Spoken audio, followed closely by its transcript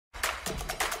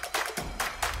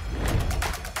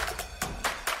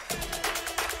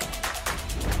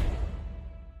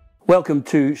Welcome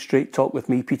to Straight Talk with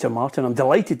me, Peter Martin. I'm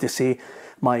delighted to say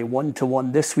my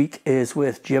one-to-one this week is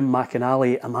with Jim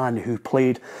McInally, a man who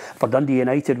played for Dundee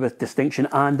United with distinction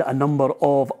and a number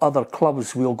of other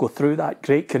clubs. We'll go through that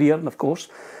great career and, of course,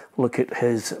 look at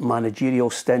his managerial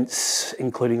stints,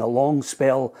 including a long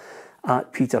spell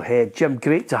at Peterhead. Jim,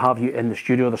 great to have you in the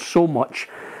studio. There's so much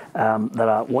that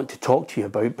I want to talk to you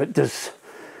about, but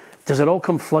does it all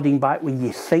come flooding back when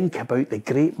you think about the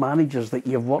great managers that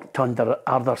you've worked under?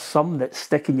 Are there some that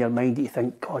stick in your mind that you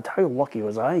think, God, how lucky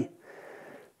was I?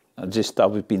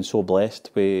 I've been so blessed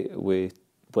with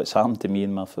what's happened to me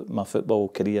in my football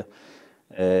career,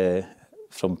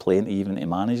 from playing to even to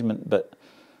management. But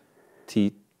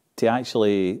to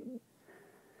actually,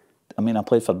 I mean, I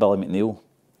played for Billy McNeill,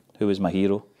 who was my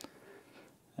hero,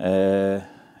 and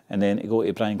then to go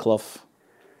to Brian Clough,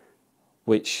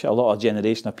 which a lot of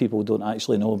generation of people don't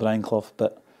actually know Brian Clough,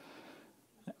 but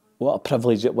what a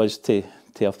privilege it was to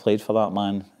have played for that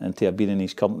man and to have been in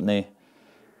his company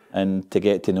and to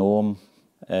get to know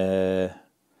him.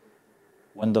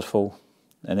 Wonderful.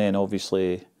 And then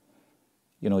obviously,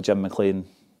 you know, Jim McLean,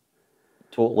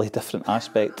 totally different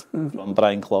aspect from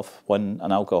Brian Clough. One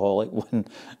an alcoholic,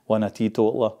 one a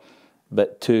teetotaler,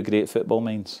 but two great football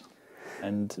minds.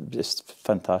 And just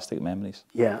fantastic memories.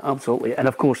 Yeah, absolutely. And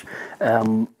of course,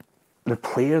 the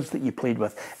players that you played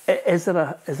with, is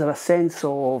there a sense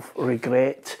of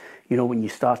regret, you know, when you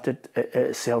started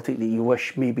at Celtic, that you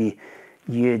wish maybe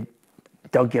you'd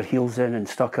dug your heels in and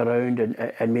stuck around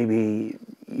and maybe,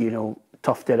 you know,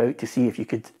 toughed it out to see if you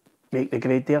could make the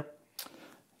grade there?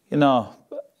 You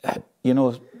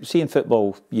know, seeing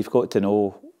football, you've got to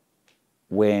know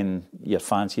when you're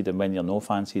fancied and when you're not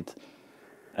fancied.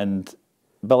 And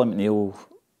Billy McNeill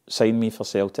signed me for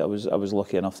Celtic. I was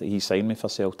lucky enough that he signed me for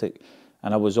Celtic,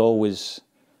 and I was always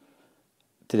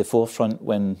to the forefront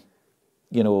when,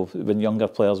 you know, when younger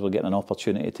players were getting an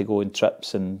opportunity to go on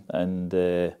trips, and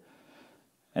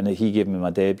he gave me my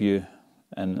debut,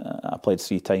 and I played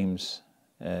 3 times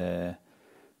for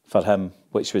him,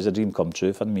 which was a dream come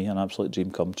true for me, an absolute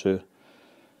dream come true.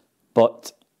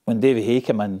 But when Davy Hay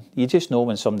came in, you just know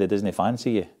when somebody doesn't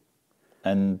fancy you,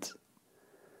 and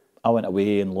I went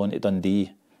away and loaned to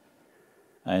Dundee,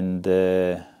 and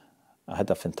I had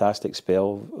a fantastic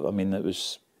spell. I mean, it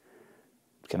was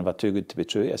kind of a too good to be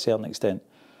true to a certain extent.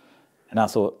 And I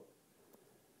thought,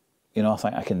 you know, I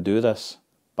think I can do this,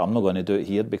 but I'm not going to do it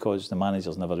here because the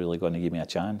manager's never really going to give me a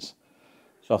chance.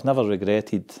 So I've never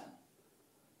regretted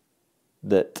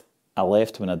that I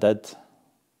left when I did,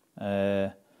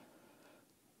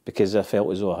 because I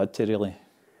felt as though I had to, really.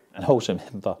 And I also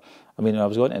remember, I mean, when I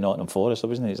was going to Nottingham Forest, I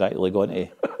wasn't exactly going to...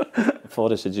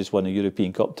 Forest had just won the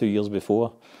European Cup 2 years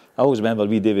before. I always remember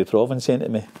wee David Provan saying to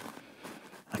me,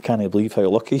 I can't believe how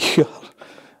lucky you are.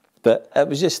 But it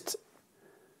was just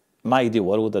my ideal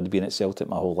world. I'd been at Celtic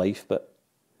my whole life, but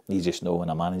you just know when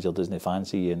a manager doesn't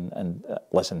fancy you. And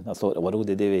listen, I thought the world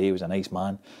of Davy Hay was a nice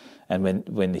man. And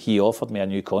when he offered me a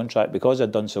new contract, because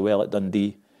I'd done so well at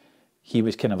Dundee, he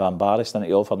was kind of embarrassed and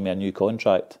he offered me a new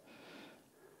contract.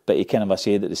 But he kind of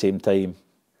said at the same time,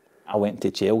 I went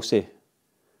to Chelsea.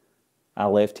 I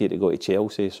left here to go to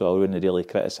Chelsea, so I wouldn't really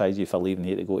criticise you for leaving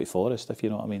here to go to Forest, if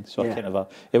you know what I mean. So yeah. I kind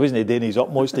of it wasn't doing his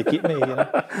utmost to keep me, you know.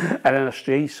 And in a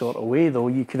strange sort of way, though,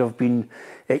 it could have been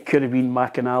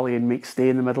McInally and McStay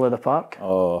in the middle of the park.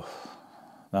 Oh,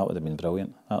 that would have been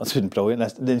brilliant. That would have been brilliant. I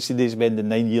didn't see they spending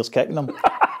 9 years kicking them.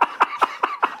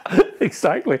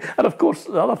 Exactly. And of course,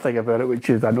 the other thing about it, which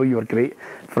is, I know you were great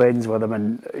friends with him,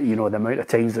 and, you know, the amount of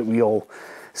times that we all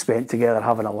spent together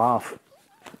having a laugh.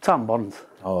 Tam Burns.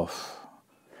 Oh,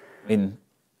 I mean,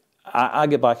 I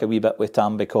get back a wee bit with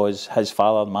Tam because his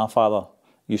father and my father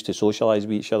used to socialise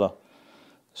with each other.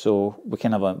 So we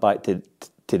kind of went back to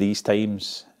these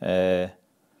times. And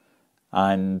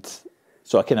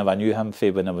so I knew him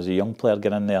from when I was a young player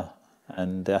getting in there.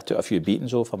 And I took a few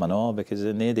beatings off him and all, because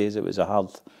in the days it was a hard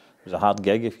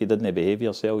gig. If you didn't behave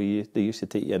yourself, they used to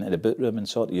take you into the boot room and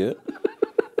sort you out.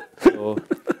 So,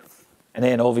 and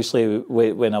then obviously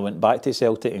when I went back to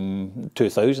Celtic in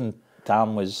 2000,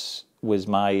 Tam was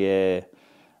my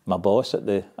boss at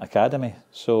the academy.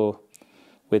 So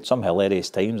we had some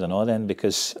hilarious times and all then,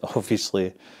 because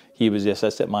obviously he was the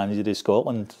assistant manager of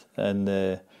Scotland,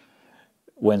 and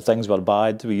when things were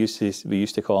bad, we used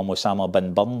to call him Osama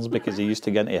bin Burns, because he used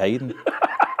to get into hiding.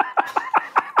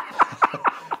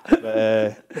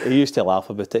 But he used to laugh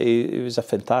about it. He was a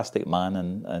fantastic man,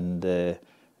 and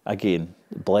again,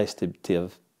 blessed to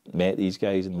have met these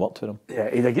guys and worked with them. Yeah,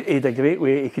 he had a great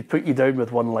way. He could put you down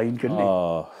with one line, couldn't he?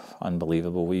 Oh,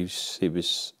 unbelievable.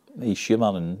 His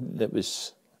humour, and it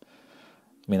was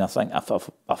I mean, I think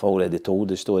I've already told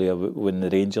the story of when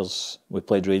we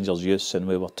played Rangers Youths and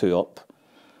we were 2 up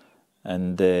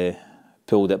and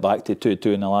pulled it back to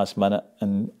 2-2 in the last minute,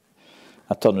 and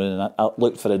I turned around and I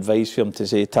looked for advice for him to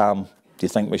say, Tam, do you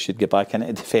think we should get back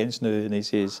into defence now? And he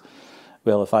says,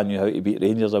 well, if I knew how to beat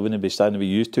Rangers, I wouldn't be standing with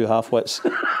you 2 half-wits.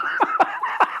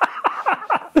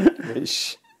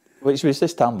 Which was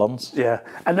just Tam Burns. Yeah,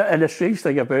 and the strange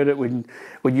thing about it, when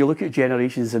you look at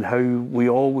generations and how we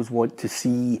always want to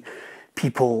see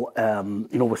people,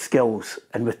 you know, with skills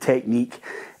and with technique,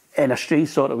 in a strange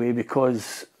sort of way,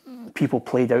 because people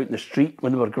played out in the street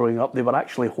when they were growing up, they were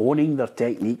actually honing their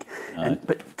technique.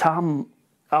 But Tam,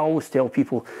 I always tell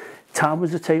people, Tam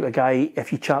was the type of guy,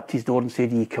 if you chapped his door and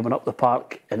said, are you coming up the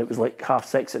park, and it was like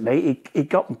 6:30 at night, he'd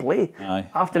go up and play.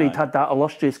 After he'd had that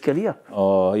illustrious career.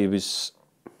 Oh, he was...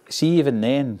 See, even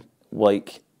then,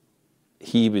 like,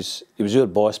 he was our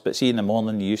boss, but see, in the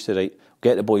morning, he used to write,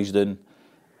 get the boys down,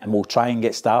 and we'll try and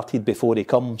get started before he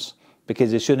comes,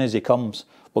 because as soon as he comes,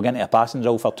 we'll get into a passing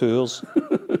drill for 2 hours.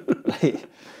 Right?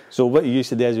 So what he used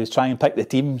to do is he was try and pick the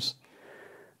teams,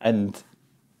 and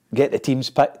get the teams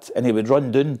picked, and he would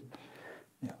run down,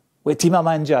 what team am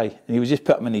I in, Jai? And he would just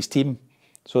put him in his team,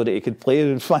 so that he could play.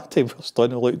 In fact, he was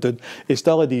standing and looked down, he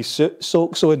still had his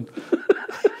socks on.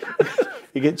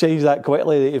 He get changed that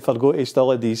quickly that he forgot he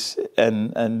still had his,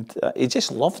 and he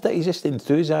just loved it. His just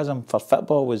enthusiasm for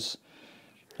football was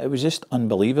just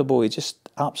unbelievable. He just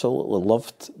absolutely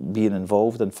loved being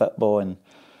involved in football, and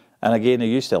again, he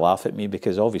used to laugh at me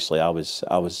because obviously I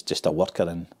was just a worker,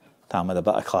 and Tam had a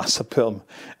bit of class about him.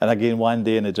 And again, one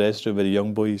day in the dressing room with the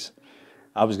young boys,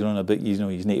 I was going on about, you know,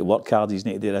 you need to work hard, you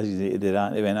need to do this, you need to do that.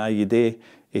 And he went, you do?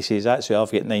 He says, actually,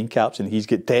 I've got 9 caps and he's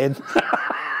got 10.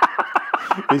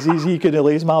 He says, he couldn't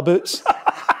lace my boots.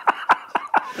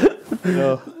 You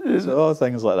know, so all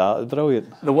things like that.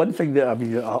 Brilliant. The one thing that, I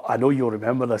mean, I know you'll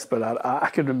remember this, but I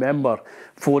can remember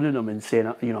phoning him and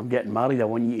saying, you know, I'm getting married, I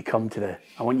want you to come to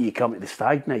the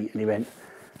stag night. And he went,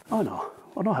 oh no,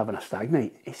 we're not having a stag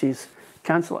night. He says,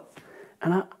 cancel it.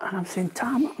 And I'm saying,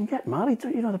 Tam, I'm getting married,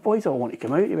 you know, the boys all want to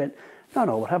come out. He went,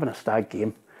 no, we're having a stag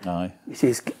game. Aye. He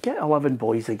says, get 11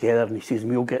 boys together, and he says,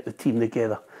 we'll get the team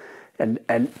together. And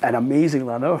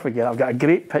amazingly, I'll never forget, I've got a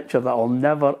great picture that I'll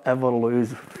never ever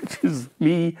lose, which is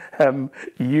me, him,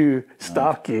 you,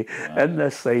 Starkey, in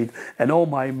this side, and all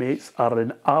my mates are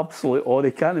in absolute awe. They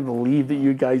can't even believe that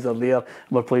you guys are there and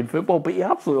we're playing football, but he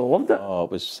absolutely loved it. Oh,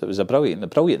 it was a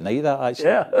brilliant night, that, actually.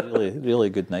 Yeah.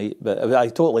 Really good night, but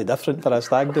totally different for a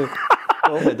stag do.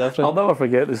 Totally different. I'll never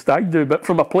forget the stag do, but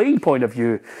from a playing point of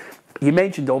view, you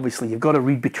mentioned, obviously, you've got to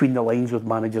read between the lines with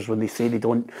managers when they say they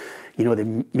don't, you know,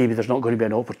 maybe there's not going to be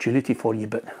an opportunity for you,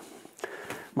 but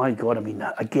my God, I mean,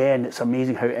 again, it's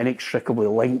amazing how inextricably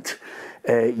linked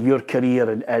your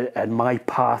career and my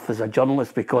path as a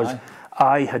journalist, because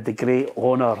I had the great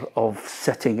honour of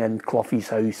sitting in Cloughie's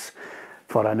house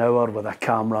for an hour with a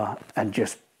camera and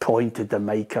just pointed the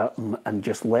mic at him and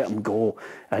just let him go,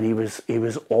 and he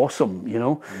was awesome, you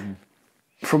know.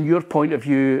 From your point of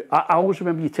view, I always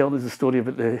remember you telling us the story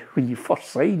about when you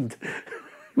first signed,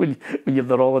 when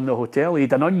they're all in the hotel. He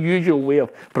had an unusual way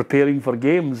of preparing for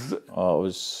games. Oh, it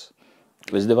was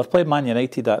they were playing Man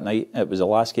United that night. It was the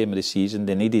last game of the season.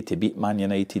 They needed to beat Man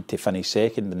United to finish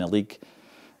second in the league,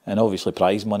 and obviously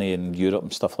prize money in Europe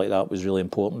and stuff like that was really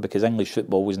important, because English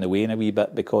football was in the way in a wee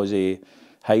bit because of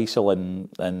Heysel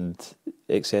and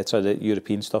etc. The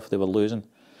European stuff they were losing,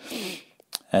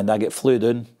 and I get flew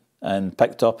down and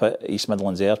picked up at East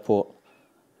Midlands Airport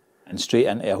and straight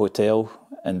into a hotel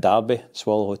in Derby,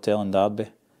 Swallow Hotel in Derby.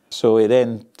 So he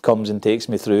then comes and takes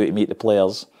me through to meet the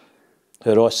players,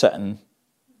 who are all sitting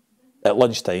at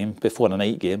lunchtime before a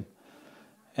night game.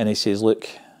 And he says, look,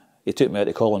 he took me out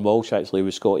to Colin Walsh, actually, who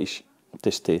was Scottish,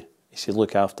 he says,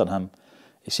 look after him.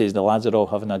 He says, the lads are all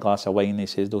having a glass of wine. He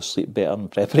says, they'll sleep better in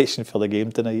preparation for the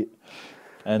game tonight.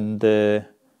 And they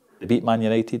beat Man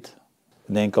United.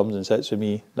 And then comes and sits with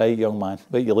me, right, young man,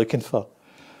 what are you looking for?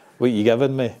 What are you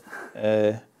giving me?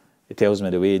 He tells me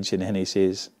the wage, and then he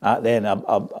says, then I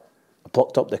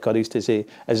plucked up the courage to say,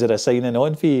 is there a signing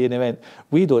on fee? And he went,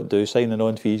 we don't do signing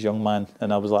on fees, young man.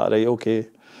 And I was like, right, okay.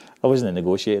 I wasn't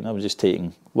negotiating, I was just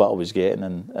taking what I was getting,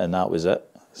 and that was it.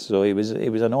 So he was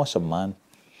an awesome man.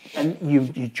 And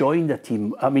you joined the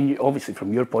team. I mean, obviously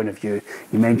from your point of view,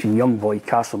 you mentioned young boy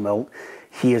Castlemilk.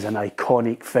 He is an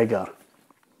iconic figure.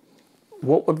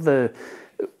 What were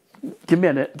give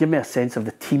me a sense of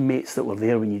the teammates that were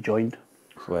there when you joined?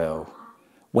 Well,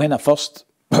 when I first,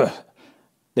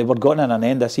 they were going on an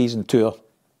end of season tour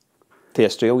to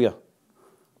Australia,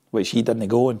 which he didn't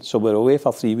go on. So we're away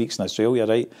for 3 weeks in Australia,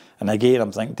 right? And again,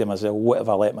 I'm thinking to myself, what have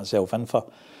I let myself in for?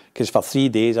 Because for 3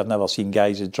 days, I've never seen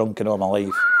guys as drunk in all my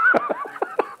life.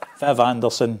 Viv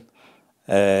Anderson,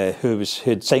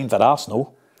 who'd signed for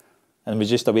Arsenal and was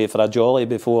just away for a jolly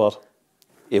before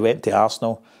he went to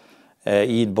Arsenal.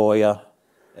 Ian Boyer,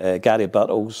 Gary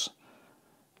Birtles,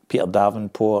 Peter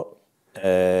Davenport,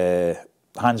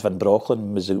 Hans van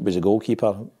Broekelen was a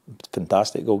goalkeeper,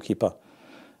 fantastic goalkeeper.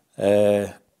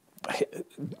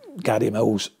 Gary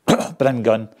Mills, Bryn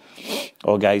Gunn,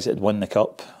 all guys that had won the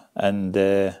cup, and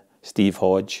Steve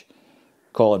Hodge,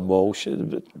 Colin Walsh,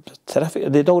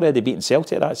 terrific. They'd already beaten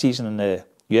Celtic that season in the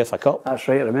UEFA Cup. That's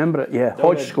right, I remember it, yeah.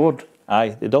 Hodge scored.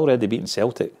 Aye, they'd already beaten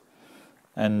Celtic.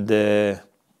 And but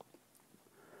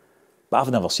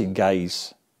I've never seen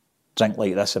guys drink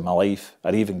like this in my life,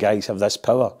 or even guys have this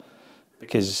power,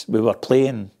 because we were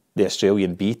playing the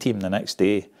Australian B team the next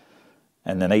day,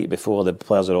 and the night before the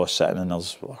players are all sitting and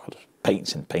there's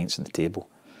pints and pints on the table.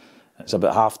 It's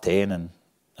about 10:30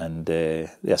 and the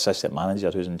assistant manager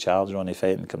who's in charge, Ronnie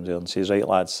Fenton, comes out and says, right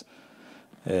lads,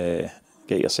 get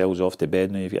yourselves off to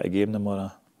bed now, you've got a game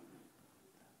tomorrow.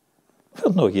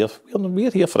 We're not here,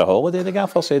 we're here for a holiday. The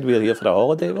gaffer said we're here for a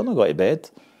holiday, we're not going to bed.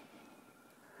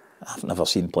 I've never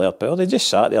seen player power. They just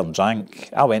sat there and drank.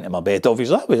 I went to my bed,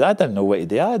 obviously. I didn't know what to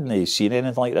do. I hadn't seen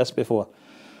anything like this before.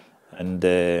 And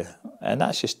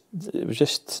that's just, it was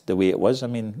just the way it was. I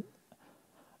mean,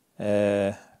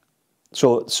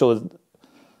 so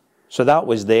that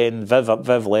was then.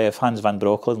 Viv left, Hans van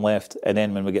Broekelen left, and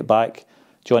then when we get back,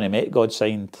 Johnny Metgod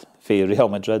signed for Real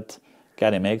Madrid,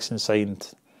 Gary Megson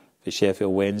signed for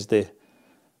Sheffield Wednesday.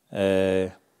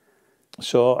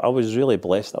 So I was really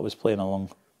blessed. I was playing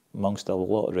amongst a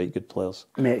lot of right good players.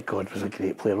 Metgod was a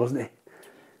great player, wasn't he?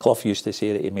 Clough used to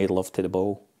say that he made love to the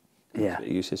ball. Yeah. That's what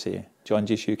he used to say. John,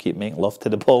 just you keep making love to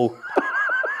the ball.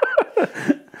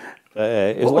 He's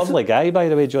a lovely guy, by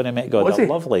the way, Johnny Metgod. Was he? A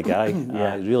lovely guy.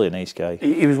 Yeah. He's a really nice guy.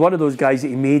 He was one of those guys that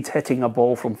he made hitting a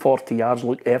ball from 40 yards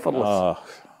look effortless.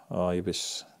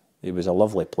 He was a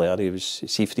lovely player. He was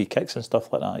see free kicks and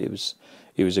stuff like that.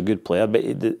 He was a good player. But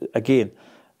again,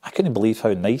 I couldn't believe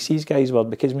how nice these guys were,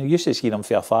 because when you used to see them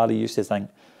from afar, you used to think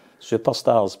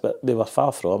superstars, but they were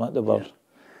far from it. They were. Yeah.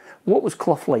 What was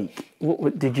Clough like?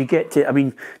 What did you get to? I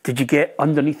mean, did you get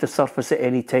underneath the surface at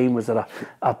any time? Was there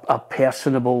a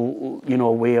personable,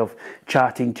 way of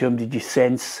chatting to him? Did you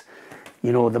sense,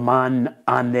 the man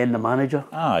and then the manager?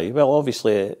 Aye, well,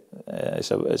 obviously it's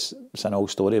an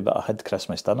old story, but I had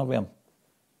Christmas dinner with him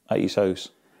at his house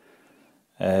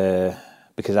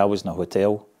because I was in a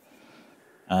hotel,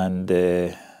 and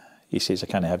he says, I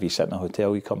can't have you sit in a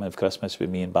hotel. You come and have Christmas with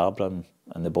me and Barbara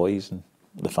and the boys and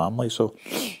the family.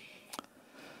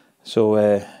 So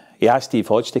he asked Steve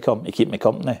Hodge to come to keep me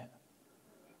company.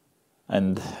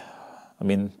 And, I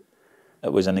mean,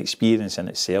 it was an experience in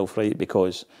itself, right?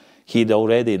 Because he'd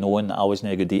already known that I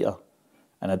wasn't a good eater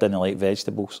and I didn't like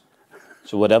vegetables.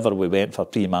 So wherever we went for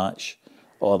pre-match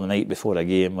or the night before a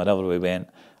game, wherever we went,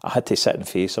 I had to sit and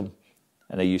face him,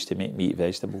 and he used to make me eat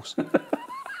vegetables.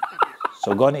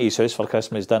 So going to his house for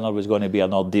Christmas dinner was going to be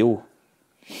an ordeal.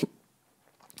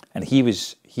 And he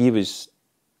was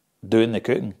doing the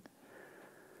cooking,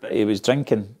 but he was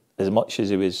drinking as much as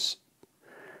he was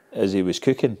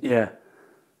cooking. Yeah.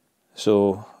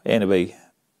 So anyway,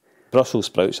 Brussels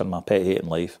sprouts are my pet hate in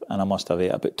life, and I must have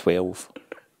ate about 12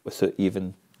 without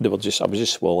even. I was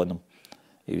just swallowing them.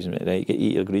 He was right.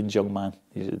 Eat your greens, young man.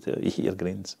 He said, eat your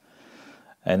greens.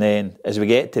 And then as we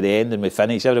get to the end and we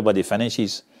finish, everybody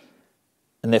finishes,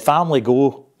 and the family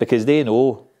go because they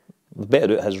know the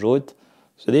better out his road.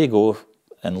 So they go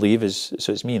and leave us.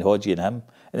 So it's me and Hodgie and him.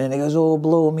 And then he goes, oh,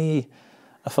 blow me,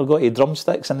 I forgot your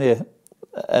drumsticks in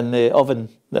the oven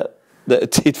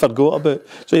that he'd forgot about.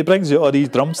 So he brings out all these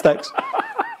drumsticks.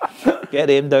 Get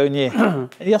them down, yeah.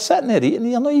 And you're sitting there eating,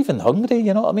 you're not even hungry,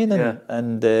 you know what I mean?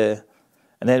 And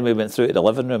then we went through to the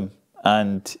living room,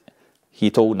 and he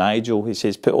told Nigel, he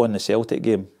says, put on the Celtic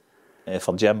game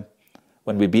for Jim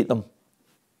when we beat them.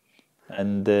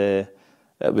 And it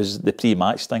was the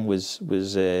pre-match thing was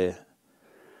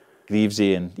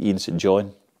Greavesy and Ian St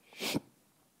John,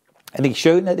 and he's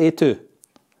shouting at they two.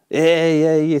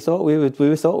 Yeah, you thought we would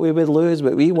lose,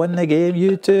 but we won the game.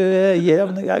 You two, you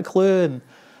haven't got a clue and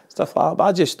stuff like that. But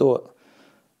I just thought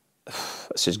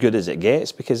it's as good as it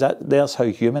gets, because there's how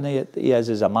human he is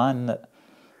as a man, that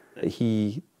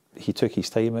he took his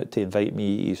time out to invite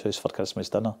me to his house for Christmas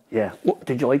dinner. Yeah. What,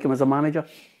 did you like him as a manager?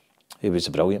 He was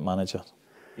a brilliant manager.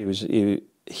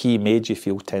 He made you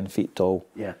feel 10 feet tall.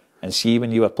 Yeah. And see,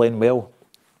 when you were playing well,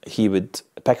 he would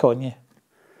pick on you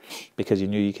because he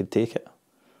knew you could take it.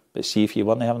 But see, if you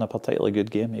weren't having a particularly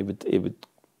good game, he would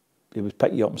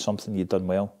pick you up on something you'd done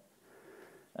well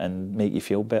and make you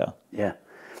feel better. Yeah.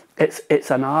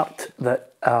 It's an art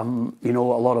that, you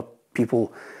know, a lot of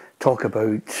people talk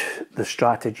about the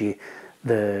strategy,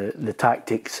 the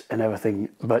tactics and everything,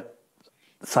 but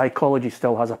psychology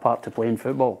still has a part to play in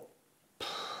football.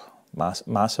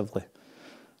 Massively.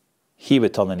 He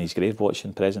would turn in his grave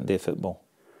watching present day football.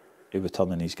 He would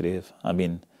turn in his grave. I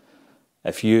mean,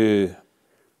 if you,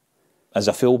 as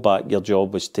a fullback, your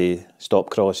job was to stop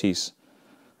crosses,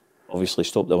 obviously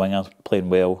stop the winger playing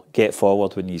well, get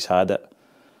forward when he's had it.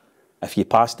 If you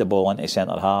passed the ball into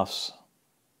centre halves,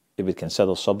 he would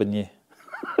consider subbing you.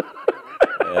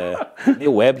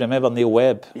 Neil Webb, remember Neil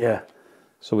Webb? Yeah.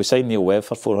 So we signed Neil Webb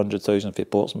for 400,000 for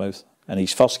Portsmouth, and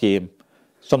his first game,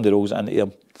 somebody rolls it into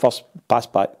him, first pass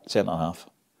back centre half,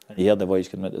 and you hear the voice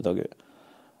coming out the dugout.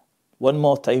 One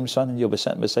more time, son, and you'll be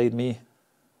sitting beside me.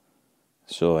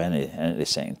 So in the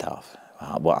second half,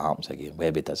 what happens again?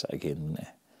 Webby does it again,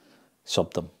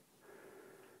 subbed him.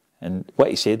 And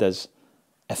what he said is,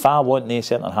 if I want no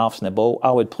centre halves in the ball, I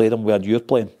would play them where you're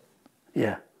playing.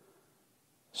 Yeah.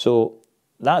 So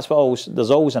that's what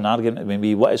there's always an argument with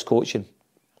me. What is coaching?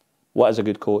 What is a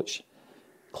good coach?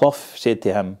 Clough said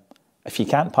to him, if you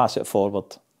can't pass it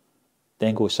forward,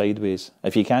 then go sideways.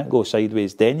 If you can't go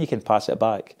sideways, then you can pass it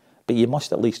back. But you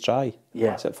must at least try to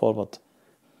pass it forward.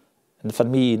 And for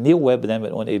me, Neil Webb then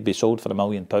went on to be sold for £1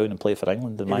 million and play for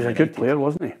England. He was a good player,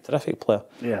 wasn't he? Terrific player.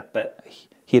 Yeah. But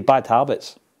he had bad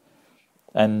habits.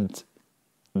 And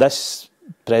this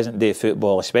present day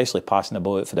football, especially passing the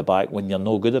ball out for the back when you're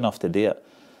no good enough to do it,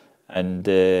 and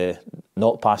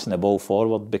not passing the ball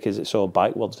forward because it's all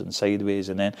backwards and sideways,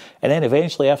 and then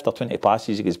eventually after 20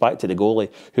 passes he goes back to the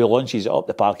goalie who launches it up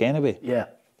the park anyway. Yeah.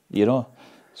 You know?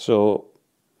 So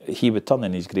he would turn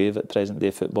in his grave at present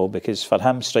day football, because for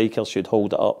him strikers should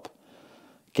hold it up,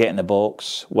 get in the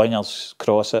box, wingers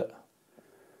cross it.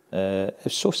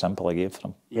 It's so simple a game for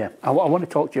him. Yeah, I want to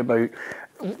talk to you about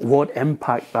what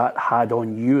impact that had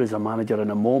on you as a manager in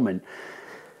a moment.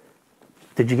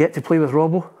 Did you get to play with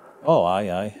Robbo? Oh,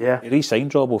 aye. Yeah. He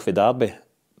re-signed Robbo for Derby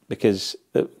because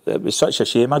it was such a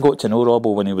shame. I got to know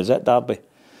Robbo when he was at Derby,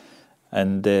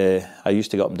 and I used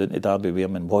to go up and down to Derby with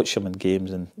him and watch him in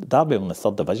games, and Derby were in the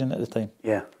 3rd division at the time.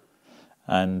 Yeah.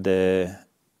 And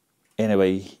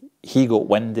anyway, he got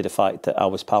wind of the fact that I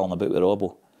was palling about with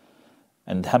Robbo.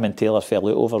 And him and Taylor fell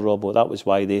out over Robbo. That was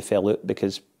why they fell out,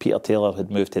 because Peter Taylor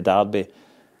had moved to Derby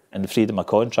and the freedom of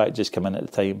contract just came in at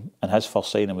the time, and his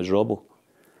first signing was Robbo.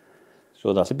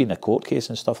 So there had been a court case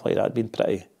and stuff like that. It had been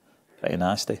pretty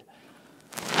nasty.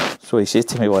 So he said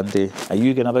to me one day, "Are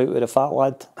you going about with a fat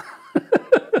lad?"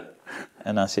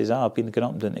 And I says, "I've been going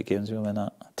up and down to games with him and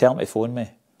that. Tell him to phone me."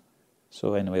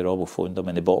 So anyway, Robbo phoned him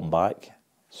and they brought him back.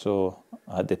 So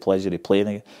I had the pleasure of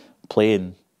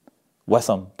playing with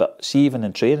him. But see, even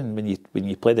in training, when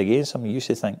you played against him, you used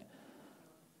to think,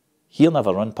 he'll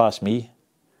never run past me.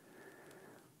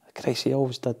 Christ, he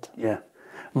always did. Yeah.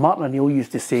 Martin O'Neill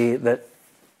used to say that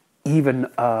even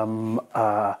an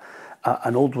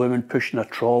old woman pushing a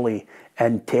trolley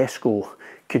in Tesco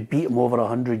could beat him over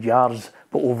 100 yards,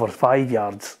 but over 5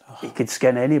 yards, he could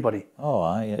skin anybody. Oh,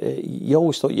 aye. You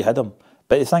always thought you had him.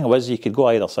 But the thing was, you could go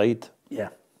either side. Yeah.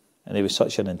 And he was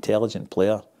such an intelligent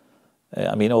player.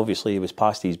 I mean, obviously, he was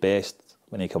past his best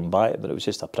when he came back, but it was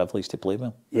just a privilege to play with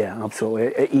him. Yeah,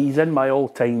 absolutely. He's in my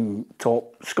all-time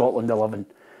top Scotland 11.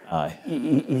 Aye.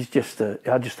 He's just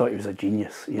I just thought he was a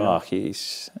genius. You know?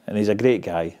 He's a great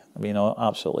guy. I mean,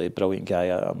 absolutely brilliant guy.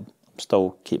 I'm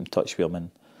still keeping in touch with him,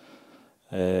 and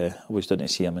I was down to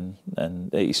see him in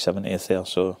his 70th there.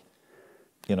 So,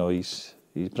 you know, he's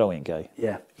a brilliant guy.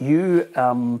 Yeah. You,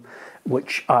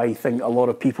 which I think a lot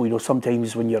of people, you know,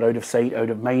 sometimes when you're out of sight, out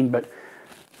of mind, but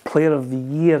Player of the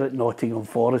Year at Nottingham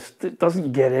Forest, it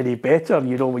doesn't get any better,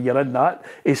 you know, when you're in that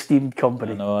esteemed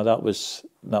company. No, that was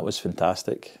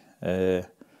fantastic. And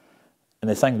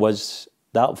the thing was,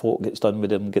 that vote gets done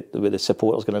with the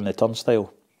supporters going in the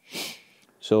turnstile.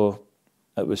 So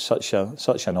it was such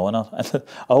an honour. And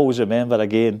I always remember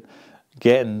again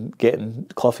getting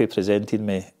Cloughie presenting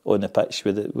me on the pitch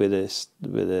with it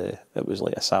was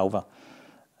like a salver,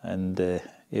 and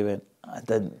he went, "I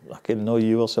didn't fucking know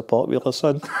you were so popular,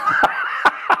 son."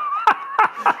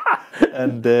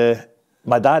 And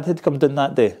my dad had come down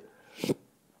that day,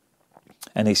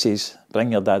 and he says,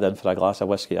 "Bring your dad in for a glass of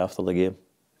whiskey after the game,"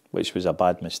 which was a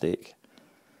bad mistake.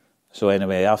 So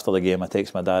anyway, after the game, I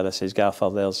text my dad. I says, "Gaffer,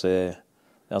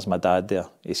 there's my dad there."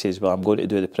 He says, "Well, I'm going to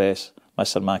do the press.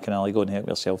 Mr. McInally, go and help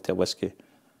yourself to a whiskey."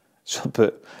 So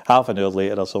about half an hour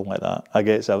later or something like that,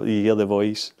 you hear the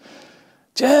voice,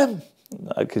 "Jim,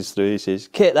 Because through he says,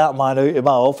 "Get that man out of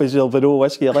my office, there'll be no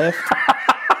whiskey left."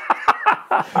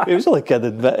 He was only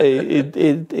kidding, but he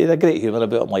had a great humour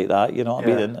about him like that, you know what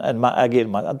I mean? And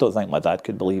I don't think my dad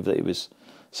could believe that he was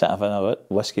sitting having a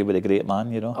whiskey with a great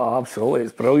man, you know? Oh, absolutely,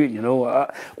 it's brilliant, you know.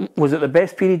 Was it the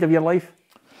best period of your life?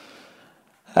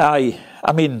 Aye,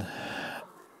 I mean,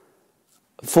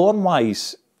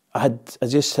 form-wise, I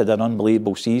just had an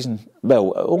unbelievable season.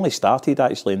 Well, it only started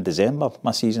actually in December,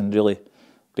 my season, really,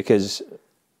 because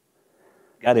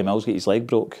Gary Mills got his leg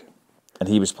broke and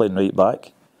he was playing right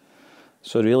back.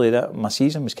 So really, my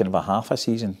season was kind of a half a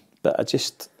season, but I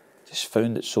just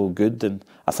found it so good. And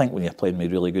I think when you're playing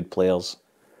with really good players,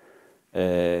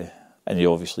 and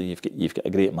you've got a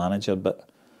great manager, but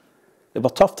there were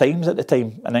tough times at the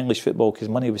time in English football because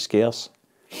money was scarce,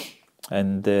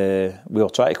 and we were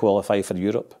trying to qualify for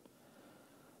Europe.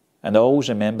 And I always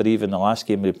remember, even the last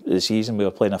game of the season, we were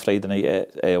playing a Friday night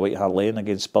at White Hart Lane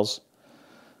against Spurs,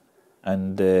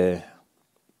 and I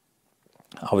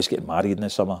was getting married in the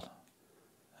summer.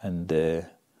 And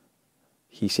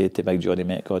he said to Big Johnny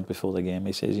Metcod before the game,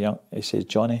 he says,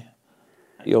 "Johnny,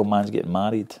 your old man's getting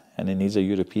married and he needs a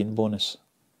European bonus."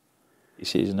 He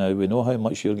says, "Now, we know how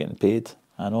much you're getting paid.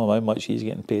 I know how much he's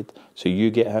getting paid. So you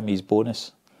get him his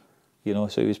bonus." You know,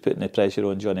 so he was putting the pressure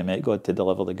on Johnny Metcod to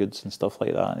deliver the goods and stuff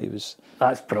like that.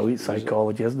 That's brilliant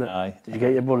psychology, isn't it? Aye. Did you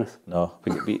get your bonus? No,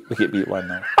 we get beat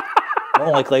 1-0. The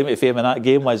only claim to fame in that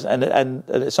game was, and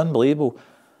it's unbelievable,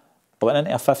 I went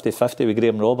into a 50-50 with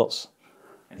Graham Roberts,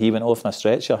 and he went off on a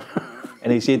stretcher.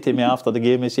 And he said to me after the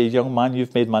game, he says, "Young man,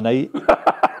 you've made my night."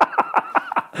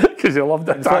 Because he loved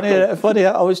it. Funny,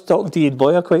 I was talking to Ian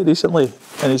Boyer quite recently,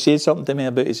 and he said something to me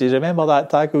about, he says, "Remember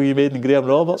that tackle you made in Graham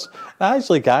Roberts?" I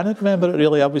actually can't remember it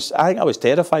really. I think I was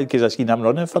terrified because I seen him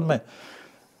running for me.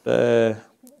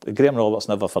 Graham Roberts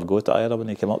never forgot it either when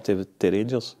he came up to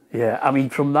Rangers. Yeah, I mean,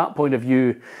 from that point of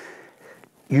view,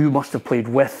 you must have played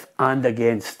with and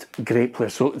against great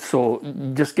players. So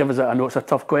just give us I know it's a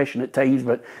tough question at times,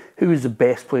 but who was the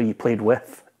best player you played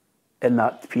with in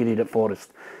that period at Forest?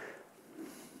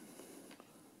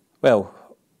 Well,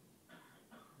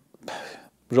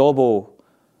 Robbo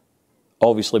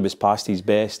obviously was past his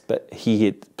best, but he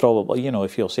had probably, you know,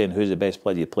 if you're saying who's the best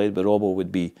player you played, but Robbo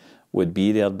would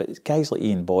be there. But guys like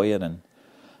Ian Boyer and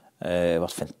were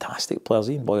fantastic players.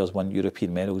 Ian Boyer's won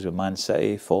European medals with Man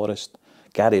City, Forest.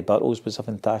 Gary Burtles was a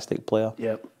fantastic player.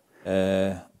 Yep.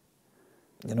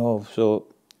 You know, so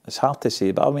it's hard to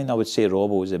say, but I mean, I would say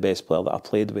Robbo was the best player that I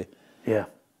played with. Yeah.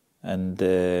 And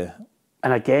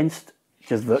against,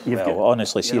 because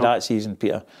honestly, see that season,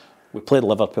 Peter, we played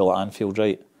Liverpool at Anfield,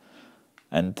 right?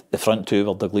 And the front two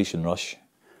were Dalglish and Rush.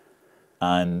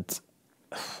 And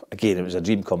again, it was a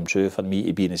dream come true for me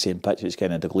to be in the same pitch as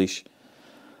kind of Dalglish.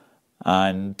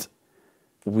 And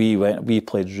we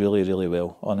played really, really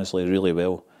well, honestly, really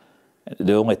well.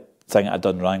 The only thing I'd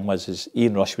done wrong was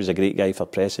Ian Rush was a great guy for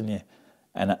pressing you,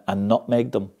 and I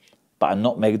nutmegged them, but I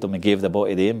nutmegged them and gave the ball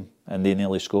to them, and they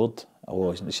nearly scored.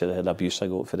 I should have had abuse I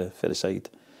got for the side.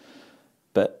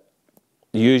 But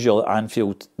the usual at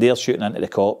Anfield, they're shooting into the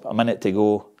cop, a minute to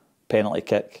go, penalty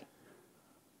kick,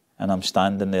 and I'm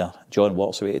standing there. John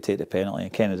walks away to take the penalty,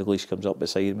 and Kenny Dalglish comes up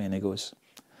beside me and he goes,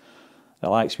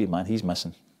 "Relax, wee man, he's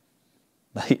missing."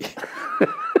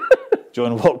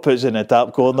 John Walk puts in the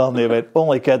top corner and they went,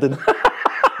 "Only kidding."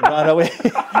 And ran away.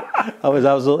 I was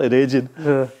absolutely raging.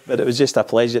 Yeah. But it was just a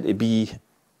pleasure to be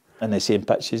in the same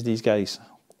pitch as these guys.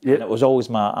 Yep. And it was always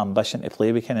my ambition to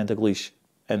play with Kenny Dalglish.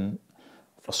 And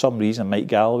for some reason, Mike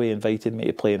Galloway invited me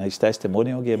to play in his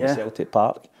testimonial game at Celtic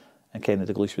Park, and Kenny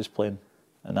Dalglish was playing.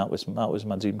 And that was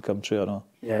my dream come true, I know.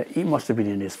 Yeah, he must have been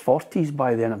in his 40s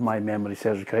by then, if my memory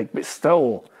serves correct, but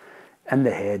still in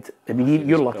the head. I mean,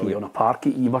 you're lucky on a park.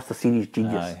 You must have seen his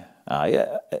genius. Aye,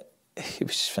 he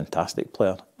was a fantastic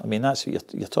player. I mean, that's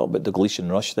what you're talking about, Dalglish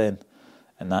and Rush then,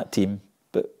 in that team.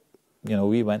 But, you know,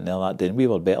 we went there that day and we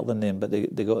were better than them, but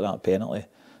they got that penalty.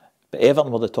 But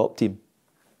Everton were the top team.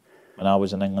 When I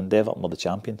was in England, Everton were the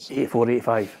champions. 84,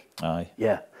 85. Aye.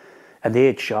 Yeah. And they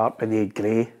had Sharp and they had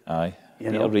Gray. Aye.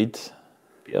 Peter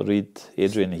Reid,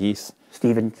 Adrian Heath.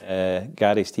 Stevens.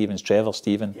 Gary Stevens, Trevor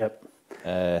Stephen.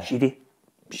 Yep.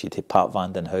 Sheedy, Pat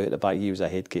Van Den Hout at the back. He was a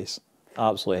head case.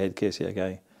 Absolute head case of a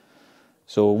guy.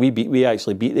 So we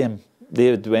actually beat them.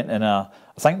 They went in I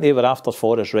think they were after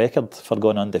Forest's record for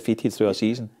going undefeated through a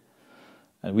season.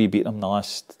 And we beat them the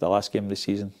last game of the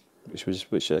season, which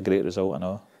was a great result, I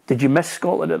know. Did you miss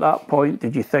Scotland at that point?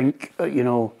 Did you think, I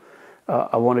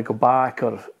want to go back,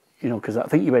 or, because I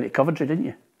think you went to Coventry, didn't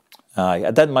you? Aye,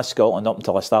 I did miss Scotland up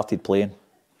until I started playing.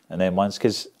 And then once,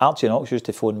 because Archie Knox used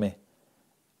to phone me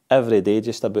every day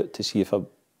just about to see if I'd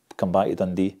come back to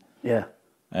Dundee. Yeah.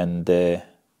 And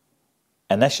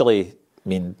initially, I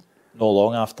mean, not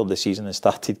long after the season had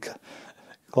started,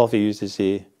 Cloughie used to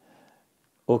say,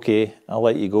 "Okay, I'll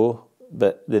let you go,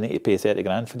 but they need to pay 30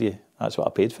 grand for you. That's what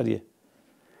I paid for you."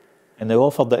 And they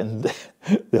offered it in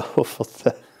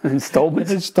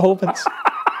Installments. Installments.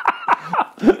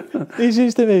 He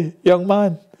says to me, "Young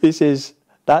man," he says,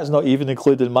 "that's not even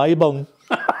including my bung."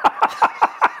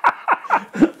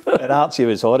 And Archie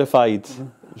was horrified.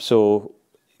 So,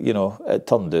 you know, it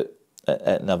turned out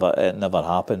it never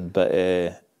happened. But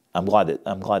I'm glad it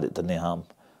didn't happen.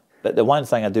 But the one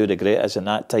thing I do regret is in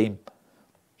that time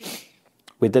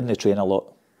we didn't train a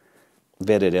lot.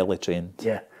 Very rarely trained.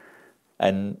 Yeah.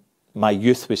 And my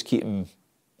youth was keeping,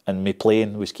 and me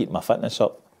playing was keeping my fitness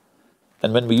up.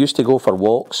 And when we used to go for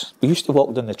walks, we used to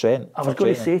walk down the Trent. I was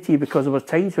going to say to you, because there were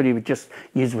times when you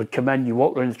would come in, you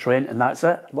walk around the Trent, and that's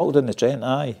it. Walk down the Trent,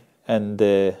 aye. And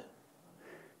did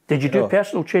you do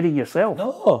personal training yourself?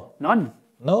 No, none.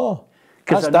 No,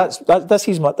 this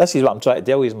is what I'm trying to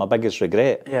tell you is my biggest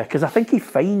regret. Yeah, because I think he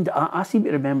fined. I seem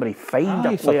to remember he fined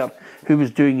a player who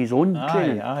was doing his own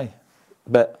training. Aye.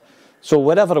 But so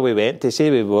wherever we went, to say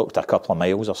we walked a couple of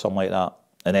miles or something like that,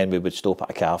 and then we would stop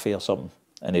at a cafe or something,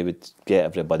 and he would get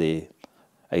everybody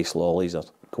ice lollies or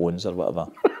cones or whatever.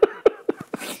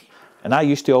 And I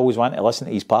used to always want to listen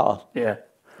to his patter. Yeah.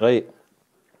 Right.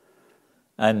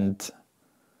 And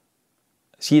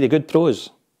see the good pros,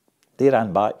 they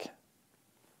ran back.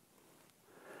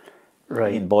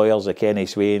 Right. Ian Boyers, the Kenny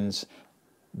Swains,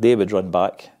 they would run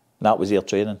back. And that was their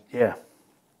training. Yeah.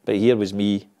 But here was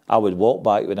me. I would walk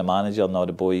back with the manager and all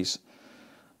the boys,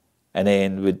 and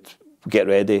then would get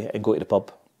ready and go to the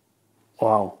pub.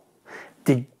 Wow.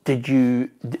 Did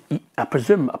you, I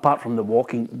presume, apart from the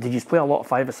walking, did you play a lot of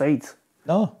five-a-sides?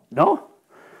 No. No?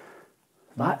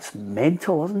 That's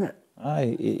mental, isn't it?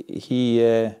 Aye,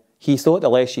 he thought the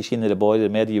less you seen of the boy, the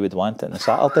more you would want it on a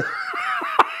Saturday.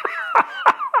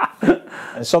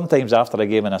 And sometimes after a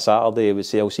game on a Saturday, he would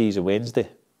say, "I'll see you on Wednesday."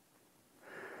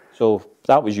 So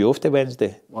that was you off to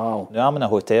Wednesday. Wow. Now I'm in a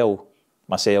hotel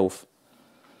myself.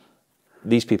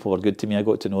 These people were good to me. I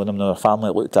got to know them. Their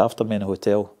family looked after me in a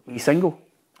hotel. Were you single?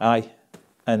 Aye.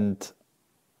 And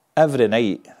every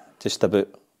night, just about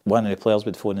one of the players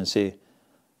would phone and say,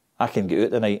 "I can get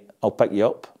out tonight. I'll pick you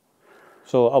up."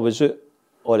 So I was out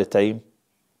all the time.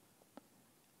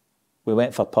 We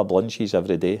went for pub lunches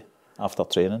every day after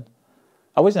training.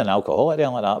 I wasn't an alcoholic or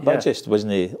anything like that, but I just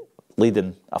wasn't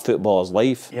leading a footballer's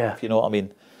life, if you know what I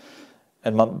mean.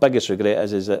 And my biggest regret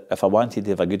is that if I wanted to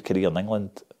have a good career in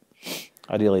England,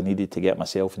 I really needed to get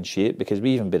myself in shape, because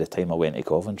even by the time I went to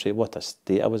Coventry, what a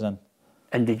state I was in.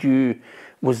 And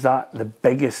was that the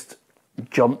biggest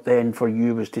jump then for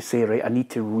you, was to say, right, I need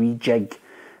to rejig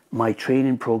my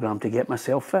training programme to get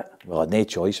myself fit? Well, I had no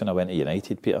choice when I went to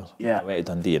United, Peter. Yeah. I went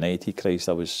to Dundee United, Christ,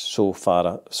 I was so far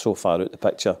out the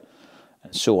picture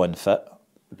and so unfit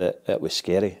that it was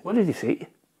scary. What did he say to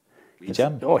you?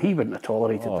 Jim. Oh, he wouldn't have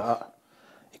tolerated that.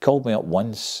 He called me up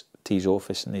once to his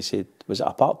office and he said, "Was it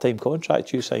a part-time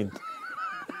contract you signed?"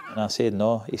 And I said,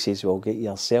 "No." He says, "Well, get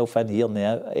yourself in here in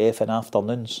the effing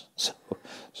afternoons."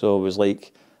 So it was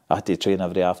like I had to train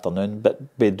every afternoon.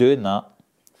 But by doing that,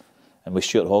 and with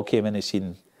Stuart Hogg came in the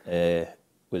scene,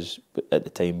 was at the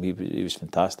time he was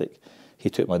fantastic. He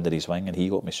took me under his wing and he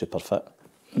got me super fit.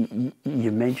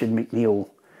 You mentioned McNeil,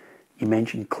 you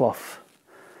mentioned Clough.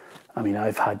 I mean,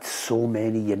 I've had so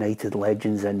many United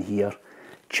legends in here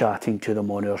chatting to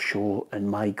them on our show, and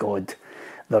my God,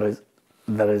 there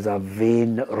is a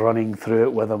vein running through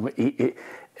it with him.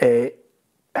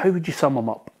 How would you sum him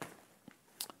up?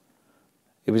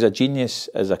 He was a genius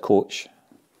as a coach.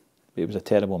 He was a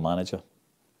terrible manager.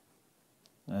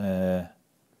 And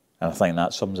I think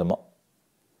that sums him up.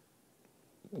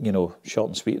 You know, short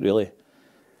and sweet, really.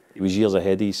 He was years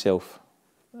ahead of himself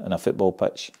in a football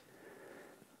pitch,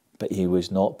 but he was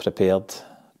not prepared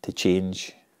to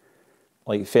change.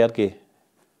 Like Fergie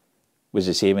was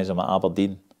the same as him at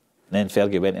Aberdeen, and then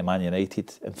Fergie went to Man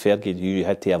United, and Fergie knew you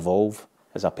had to evolve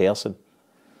as a person.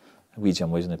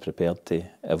 Jim wasn't prepared to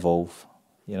evolve.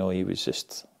 You know, he was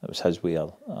just, it was his way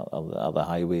or the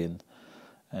highway,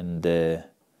 and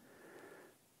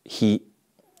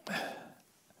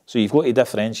so you've got to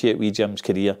differentiate with Jim's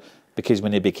career, because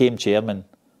when he became chairman,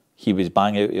 he was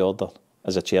bang out of order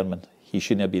as a chairman. He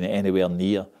shouldn't have been anywhere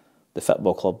near the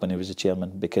football club when he was a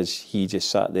chairman, because he just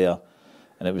sat there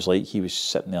and it was like he was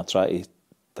sitting there trying to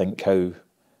think how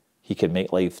he could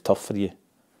make life tough for you.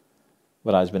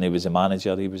 Whereas when he was a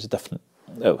manager, he was a different,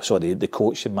 the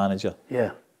coach and manager.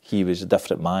 Yeah. He was a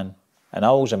different man. And I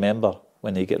always remember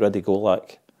when they get rid of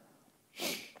Golak,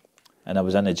 and I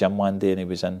was in the gym one day and he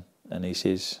was in, and he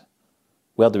says,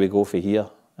 where do we go for here?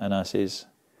 And I says,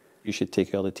 you should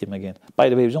take over the team again. By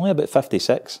the way, he was only about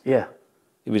 56. Yeah.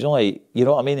 He was only, you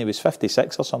know what I mean? He was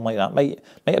 56 or something like that. Might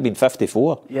have been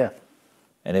 54. Yeah.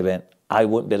 And he went, I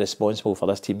won't be responsible for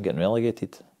this team getting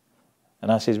relegated.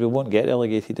 And I says, we won't get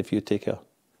relegated if you take her.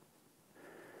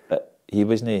 But he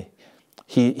wasn't,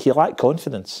 he lacked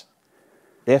confidence.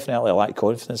 Definitely lacked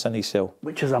confidence in himself.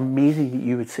 Which is amazing that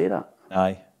you would say that.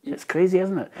 Aye. It's crazy,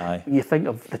 isn't it? Aye. When you think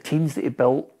of the teams that he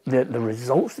built, the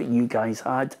results that you guys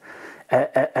had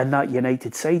in that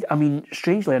United side. I mean,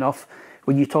 strangely enough,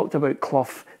 when you talked about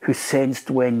Clough, who sensed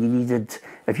when you needed,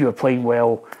 if you were playing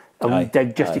well, a wee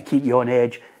dig just to keep you on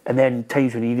edge, and then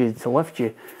times when he needed to lift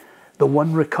you. The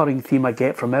one recurring theme I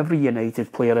get from every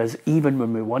United player is, even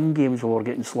when we won games, we were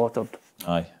getting slaughtered.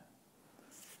 Aye.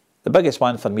 The biggest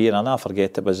one for me, and I'll never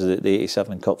forget it, was the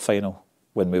 87 Cup Final,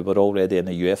 when we were already in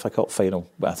the UEFA Cup Final.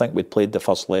 I think we'd played the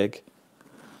first leg.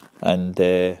 And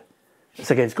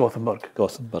it's against Gothenburg.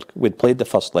 Gothenburg. We'd played the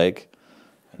first leg,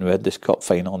 and we had this Cup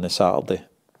Final on the Saturday.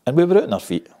 And we were out on our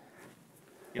feet.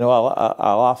 You know,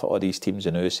 I laugh at all these teams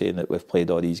now saying that we've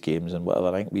played all these games and whatever.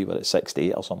 I think we were at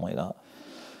 68 or something like that.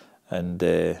 And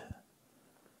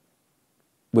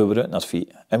we were out on our feet.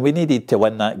 And we needed to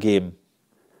win that game,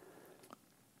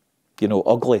 you know,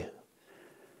 ugly,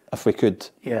 if we could.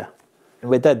 Yeah.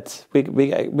 And we did.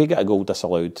 We got a goal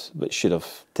disallowed, which should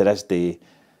have, to this day,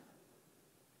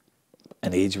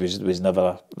 an age was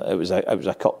never. It was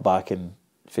a cut back in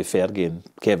for Fergie, and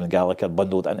Kevin Gallagher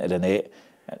bundled into the net.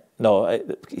 No,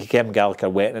 Kevin Gallagher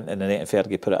went into the net and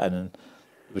Fergie put it in, and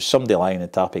there was somebody lying on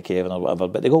top of Kevin or whatever.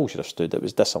 But the goal should have stood. It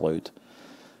was disallowed.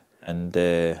 And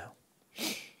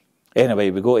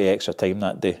anyway, we go to extra time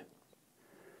that day,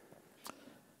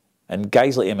 and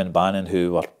guys like him and Bannon,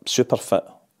 who were super fit.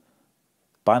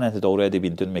 Bannon had already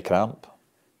been doing me cramp.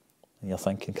 And you're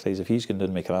thinking, Christ, if he's going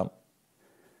doing me cramp,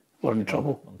 we're in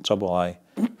trouble. We're in trouble, aye.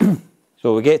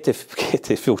 So we get to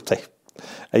full time.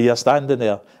 And you're standing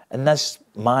there, and this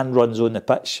man runs on the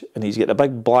pitch, and he's got a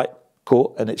big black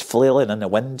coat, and it's flailing in the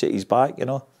wind at his back, you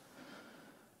know.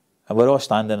 And we're all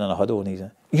standing in a huddle, and he's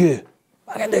like, you,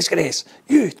 fucking disgrace,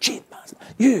 you cheat bastard,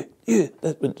 you.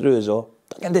 That went through us all,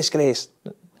 fucking disgrace.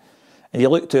 And you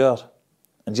look to her,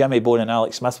 and Jimmy Bone and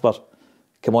Alex Smith were,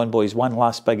 come on, boys, one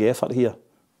last big effort here,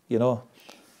 you know.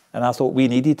 And I thought we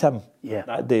needed him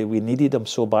that day. We needed him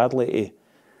so badly to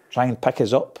try and pick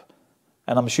us up.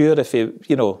 And I'm sure if he,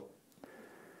 you know,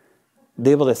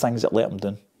 they were the things that let him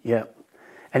down. Yeah.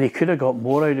 And he could have got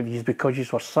more out of you because you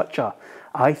were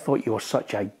I thought you were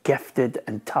such a gifted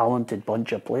and talented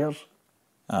bunch of players.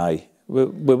 Aye. We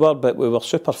were, but we were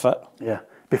super fit. Yeah.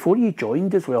 Before you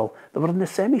joined as well, they were in the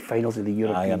semi-finals of the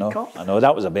European Cup. I know,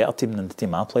 that was a better team than the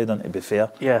team I played in, to be fair.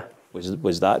 Yeah.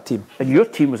 Was that team. And your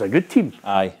team was a good team.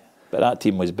 Aye, but that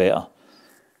team was better.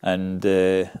 And,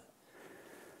 you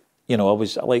know, I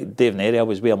was, like Dave Nerry, I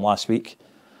was with him last week,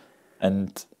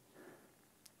 and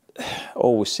I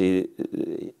always say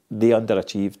they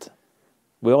underachieved.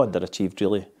 We all underachieved,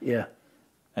 really. Yeah.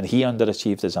 And he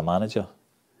underachieved as a manager.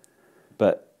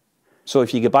 But, so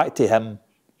if you go back to him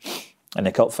in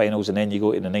the cup finals and then you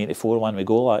go to the 94 one with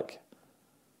Golak,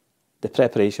 the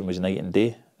preparation was night and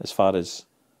day as far as,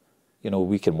 you know,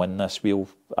 we can win this.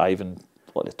 Ivan,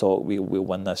 let the talk, we'll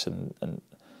win this. And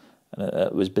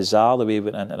it was bizarre the way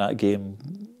we went into that game,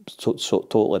 so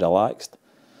totally relaxed.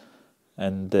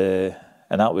 And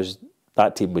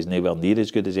that team was nowhere near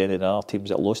as good as any of the other teams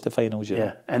that lost the finals.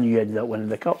 Yeah, and you ended up winning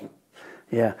the cup.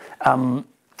 Yeah.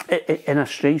 In a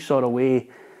strange sort of way,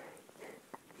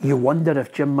 you wonder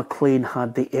if Jim McLean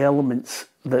had the elements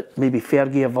that maybe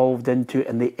Fergie evolved into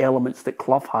and the elements that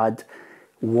Clough had,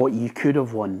 what you could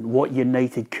have won, what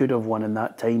United could have won in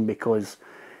that time. Because,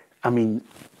 I mean,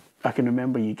 I can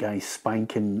remember you guys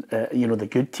spanking, you know, the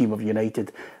good team of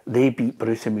United. They beat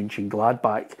Borussia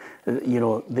Mönchengladbach. You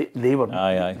know,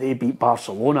 they beat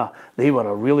Barcelona. They were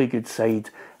a really good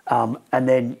side. And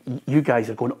then you guys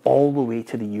are going all the way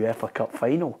to the UEFA Cup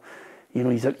Final. You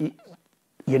know,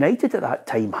 United at that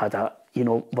time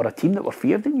were a team that were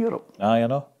feared in Europe. Aye,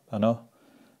 I know.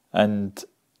 And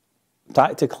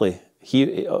tactically,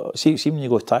 see when you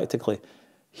go tactically,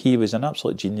 he was an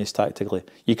absolute genius tactically.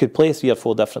 You could play 3 or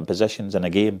 4 different positions in a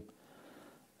game.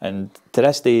 And to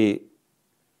this day,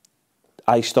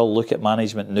 I still look at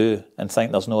management now and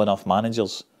think there's not enough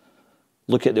managers.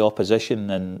 Look at the opposition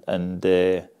and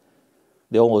they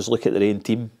always look at their own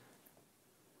team.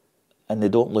 And they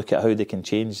don't look at how they can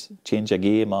change a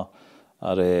game or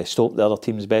stop the other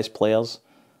team's best players.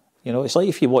 You know, it's like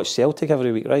if you watch Celtic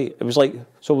every week, right? It was like,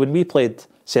 so when we played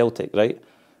Celtic, right?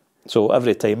 So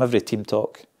every team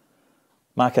talk,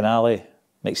 McInally,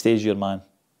 next stage your man.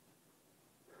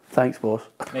 Thanks, boss.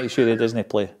 Make sure he doesn't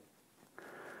play.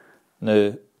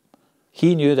 Now,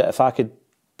 he knew that if I could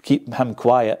keep him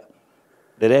quiet,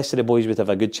 the rest of the boys would have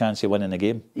a good chance of winning the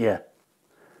game. Yeah.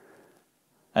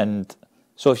 And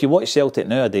so if you watch Celtic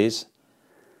nowadays,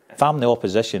 if I'm the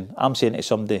opposition, I'm saying to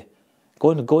somebody,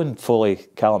 go and follow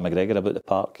Callum McGregor about the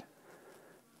park.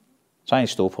 Try and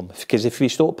stop him. Because if we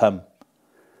stop him,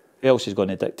 who else is going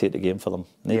to dictate the game for them?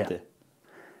 Nobody. Yeah.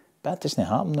 That doesn't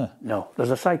happen now. No,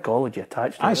 there's a psychology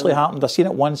attached to it. Actually happened. I seen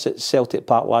it once at Celtic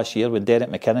Park last year when Derek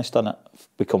McInnes done it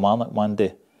with Kilmarnock one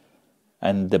day.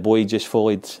 And the boy just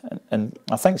followed. And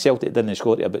I think Celtic didn't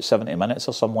score it about 70 minutes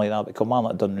or something like that, but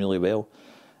Kilmarnock done really well.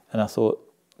 And I thought,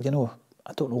 I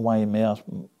don't know why Mayor,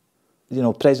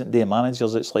 present day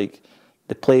managers, it's like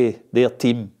they play their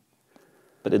team,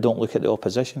 but they don't look at the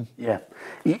opposition. Yeah.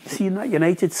 You see, in that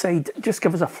United side, just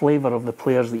give us a flavour of the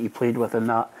players that you played with in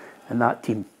that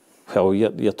team. Well,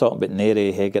 you're talking about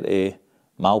Neri, Hegarty,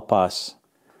 Malpass,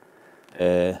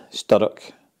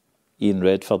 Sturrock, Ian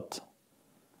Redford,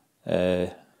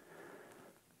 Ian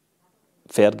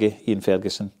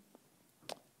Ferguson,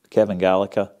 Kevin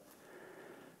Gallagher,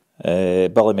 Billy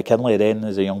McInally then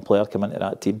as a young player came into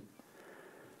that team.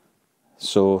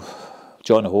 So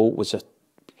John Holt was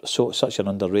such an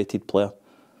underrated player.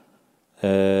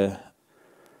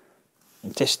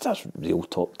 Just a real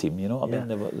top team, you know what I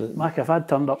mean? Mac, if I'd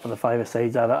turned up for the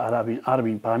five-a-sides, I'd have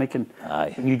been panicking.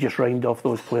 Aye. And you just rhymed off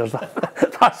those players.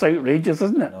 That's outrageous,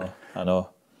 isn't it? I know.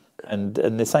 And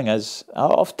the thing is,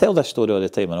 I'll tell this story all the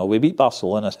time. We beat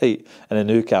Barcelona right, in the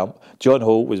Nou Camp. John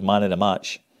Holt was man of the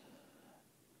match.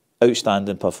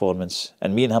 Outstanding performance.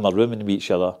 And me and him are rooming with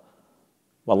each other.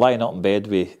 We're lying up in bed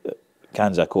with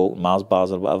cans of Coke, Mars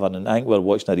bars or whatever, and I think we're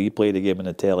watching a replay of the game on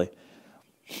the telly.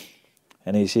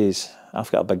 And he says,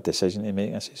 I've got a big decision to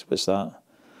make. I says, what's that?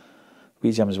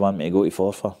 We Jims want me to go to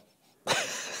Forfar.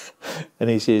 And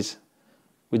he says,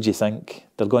 what do you think?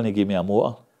 They're going to give me a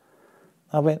motor.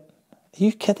 I went, are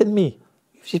you kidding me?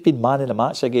 You've just been man in the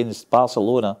match against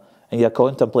Barcelona and you're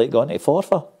contemplating going to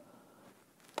Forfar.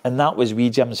 And that was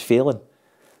wee Jim's failing.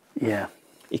 Yeah.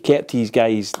 He kept his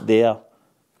guys there,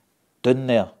 down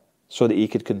there, so that he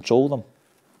could control them,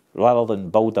 rather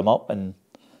than build them up and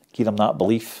give them that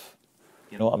belief.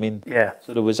 You know what I mean? Yeah.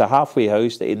 So there was a halfway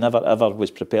house that he never ever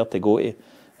was prepared to go to.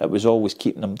 It was always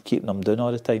keeping them down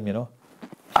all the time, you know.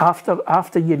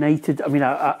 After United, I mean,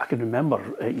 I can remember,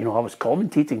 I was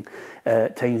commentating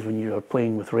at times when you were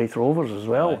playing with Wraith Rovers as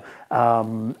well.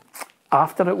 Right.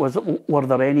 After it, were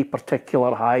there any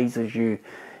particular highs as you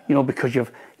because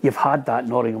you've had that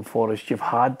Nottingham Forest, you've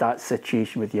had that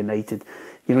situation with United.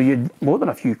 You more than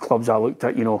a few clubs I looked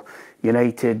at.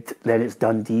 United, then it's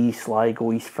Dundee,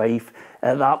 Sligo, East Fife.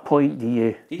 At that point, do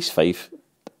you? East Fife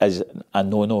is a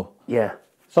no-no. Yeah.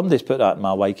 Somebody's put that in my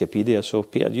Wikipedia, so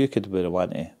Peter, you could be the one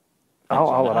to.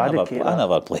 I'll eradicate that. I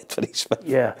never played for East Fife.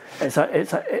 Yeah,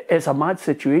 it's a mad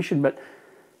situation, but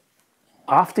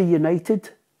after United,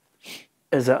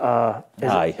 is it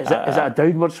a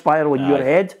downward spiral in your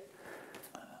head?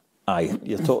 Aye,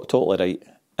 you're totally right.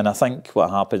 And I think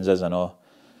what happens is,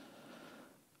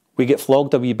 we get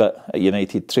flogged a wee bit at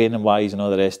United, training-wise and all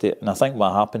the rest of it. And I think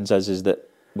what happens is that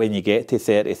when you get to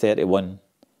 30, 31,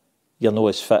 you're not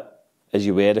as fit as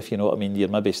you were, if you know what I mean. You're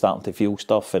maybe starting to feel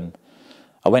stuff. And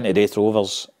I went to Wraith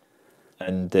Rovers,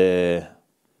 and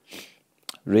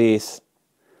Wraith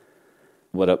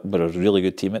were a really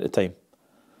good team at the time.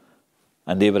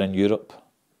 And they were in Europe.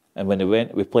 And when they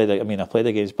went, I played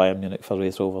against Bayern Munich for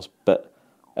Wraith Rovers, but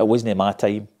it wasn't my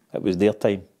time, it was their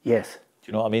time. Yes. Do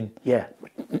you know what I mean? Yeah.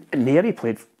 Neri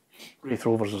played Wraith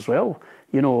Rovers as well.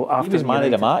 After he was man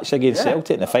of the match against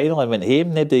Celtic in the final and went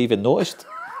home, nobody even noticed.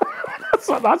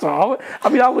 That's all.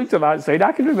 I looked at that side.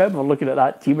 I can remember looking at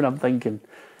that team and I'm thinking,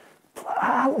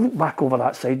 I look back over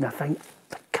that side and I think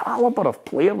the calibre of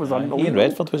player was unbelievable. Ian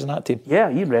Redford was in that team.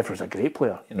 Yeah, Ian Redford was a great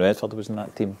player. Ian Redford was in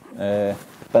that team.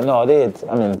 But no, they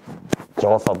had,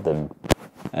 Crawford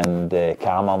and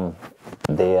Cameron,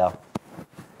 Dare,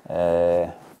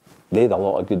 they had a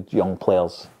lot of good young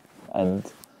players, and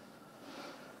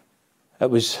it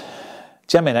was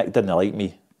Jimmy Nick didn't like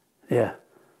me. Yeah.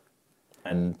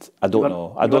 And I don't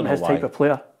know why. His type of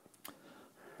player.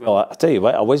 Well, I tell you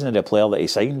what, I wasn't the player that he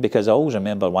signed, because I always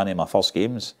remember one of my first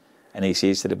games, and he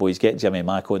says to the boys, "Get Jimmy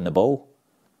Mack on the ball."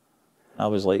 I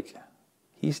was like,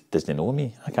 he doesn't know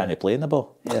me. I can't play in the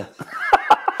ball. Yeah.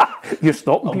 You're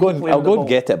stopping. I'll go and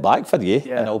get it back for you,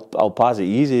 and I'll pass it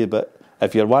easy. But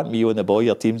if you're wanting me on the ball,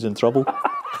 your team's in trouble.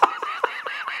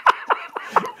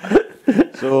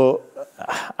 So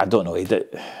I don't know.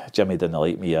 Jimmy didn't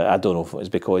like me. I don't know if it was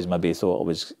because maybe he thought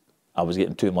I was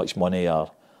getting too much money or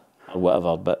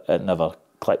whatever. But it never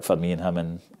clicked for me and him,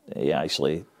 and he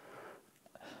actually,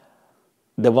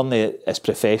 they weren't as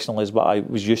professional as what I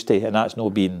was used to, and that's not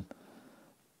being,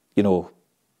 you know,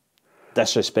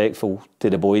 disrespectful to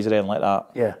the boys or anything like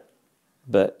that. Yeah.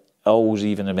 But I always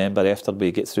even remember after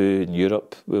we get through in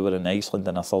Europe, we were in Iceland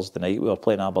on a Thursday night, we were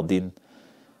playing Aberdeen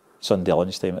Sunday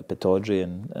lunchtime at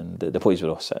Peterhead, and the boys were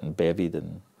all sitting bevied,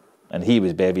 and he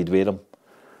was bevied with them.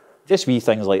 Just wee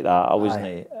things like that. I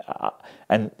wasn't,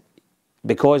 and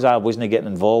because I wasn't getting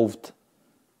involved,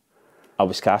 I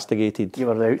was castigated. You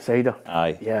were the outsider.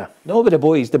 Aye. Yeah. No, but the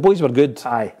boys were good.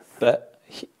 Aye. But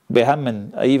with him,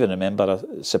 and I even remember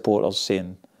supporters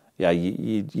saying, yeah,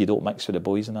 you don't mix with the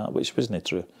boys and that, which wasn't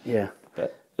true. Yeah.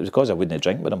 But it was because I wouldn't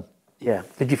drink with them. Yeah.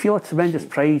 Did you feel a tremendous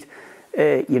pride,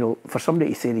 you know, for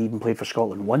somebody to say they even played for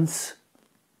Scotland once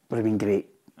would have been great.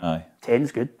 Aye.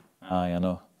 10's good. Aye, I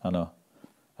know.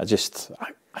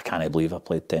 I can't believe I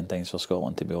played 10 times for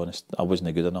Scotland, to be honest. I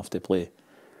wasn't good enough to play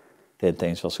 10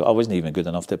 times for Scotland. I wasn't even good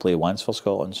enough to play once for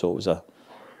Scotland, so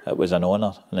it was an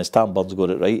honour. And as Tam Bird's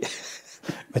got it right,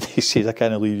 when he says, I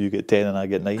can't believe you get 10 and I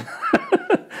get 9.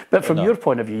 But from your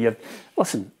point of view,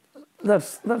 listen,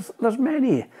 there's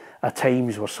many a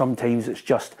times where sometimes it's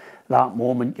just that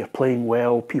moment, you're playing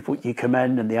well, people, you come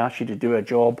in and they ask you to do a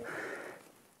job.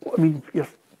 I mean,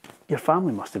 your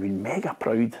family must have been mega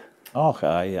proud. Oh,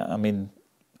 aye. I mean,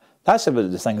 that's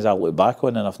about the things I look back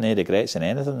on, and I've no regrets in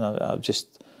anything. I've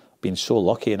just been so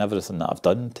lucky in everything that I've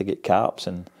done to get caps,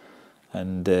 and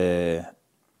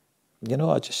you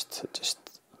know,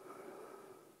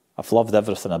 I've loved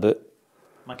everything about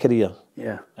my career.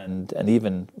 Yeah. And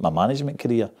even my management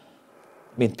career.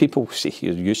 I mean, people say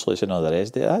you're useless and all the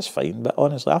rest of it. That's fine, but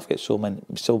honestly, I've got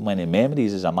so many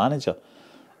memories as a manager.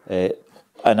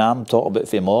 And I'm talking about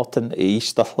from Morton to East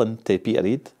Stirling to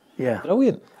Peterhead. Yeah.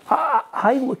 Brilliant.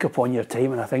 I look upon your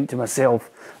time and I think to myself,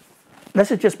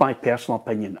 this is just my personal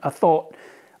opinion. I thought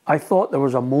there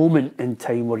was a moment in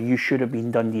time where you should have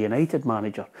been Dundee United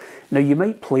manager. Now, you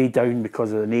might play down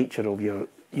because of the nature of your,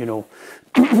 you know,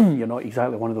 you're not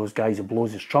exactly one of those guys who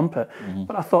blows his trumpet,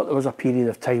 but I thought there was a period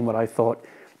of time where I thought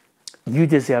you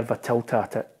deserve a tilt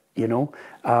at it, you know.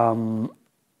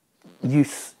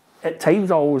 At times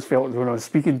I always felt when I was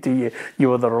speaking to you, you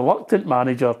were the reluctant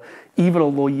manager, even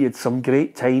although you had some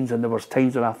great times, and there was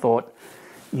times when I thought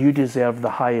you deserve the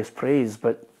highest praise.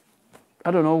 But I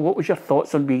don't know, what was your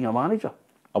thoughts on being a manager?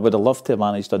 I would have loved to have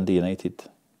managed Dundee United.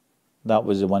 That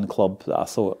was the one club that I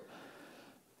thought,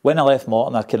 when I left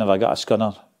Morton, I got a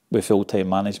scunner with full-time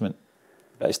management.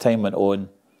 But as time went on,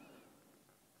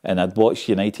 and I'd watched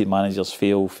United managers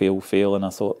fail, and I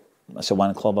thought, that's the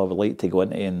one club I would like to go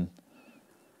into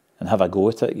and have a go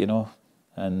at it, you know.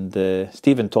 And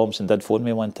Stephen Thompson did phone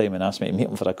me one time and asked me to meet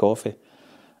him for a coffee,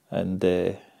 and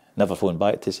never phoned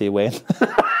back to say when.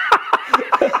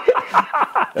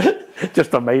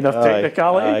 Just a minor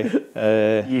technicality.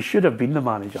 Aye. You should have been the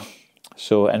manager.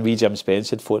 So, and we Jim Spence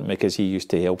had phoned me because he used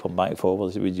to help him back forward.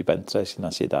 He said, would you be interested? And I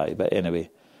said, aye. But anyway,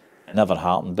 it never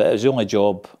happened. But it was the only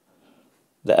job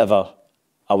that ever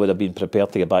I would have been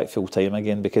prepared to get back full time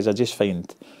again, because I just find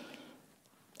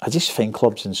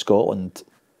clubs in Scotland,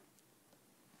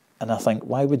 and I think,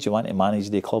 why would you want to manage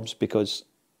the clubs? Because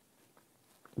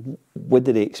what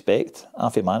do they expect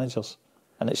half the managers?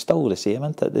 And it's still the same,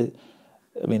 isn't it?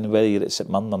 I mean, whether you're at St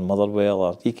Mirren or Motherwell,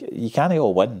 or you can't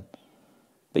all win,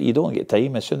 but you don't get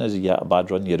time. As soon as you get a bad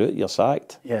run, you're out, you're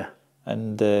sacked. Yeah.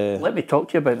 And let me talk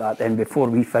to you about that then before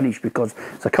we finish, because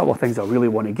there's a couple of things I really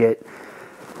want to get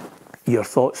your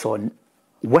thoughts on.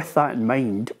 With that in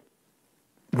mind,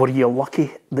 were you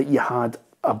lucky that you had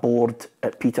a board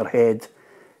at Peterhead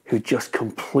who just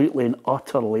completely and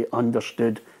utterly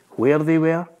understood where they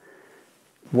were,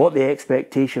 what the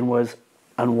expectation was,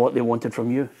 and what they wanted from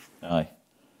you? Aye.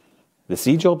 The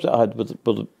 3 jobs that I had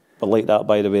were like that,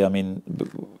 by the way. I mean,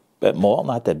 at Morton,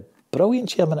 I had a brilliant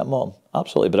chairman at Morton,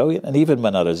 absolutely brilliant. And even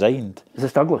when I resigned... Is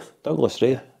this Douglas? Douglas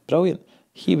Ray, brilliant.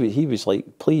 He was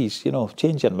like, please, you know,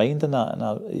 change your mind on that.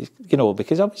 And you know,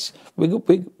 because we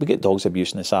get dogs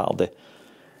abuse on a Saturday,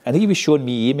 and he was showing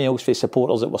me emails for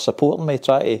supporters that were supporting me,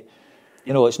 trying to,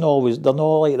 you know, it's not always, they're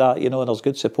not like that, you know, there's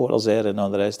good supporters there and all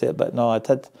the rest of it. But no, I'd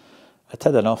had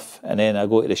enough. And then I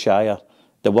go to the Shire,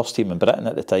 the worst team in Britain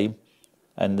at the time,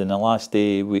 and in the last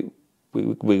day we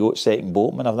got second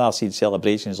boatman. I've never seen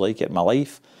celebrations like it in my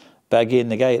life. But again,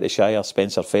 the guy at the Shire,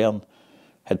 Spencer Fern,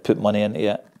 had put money into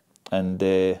it. And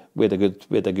we had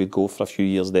a good go for a few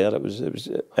years there. It was,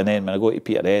 and then when I go to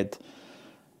Peterhead,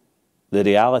 the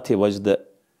reality was that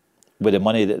with the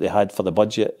money that they had for the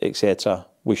budget, etc.,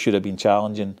 we should have been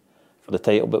challenging for the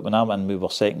title. But when I went in, we were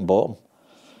second bottom.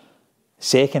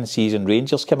 Second season,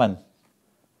 Rangers came in,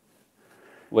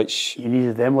 which... You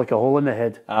needed them like a hole in the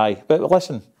head. Aye, but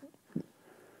listen,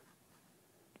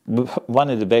 one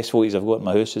of the best photos I've got in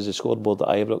my house is the scoreboard at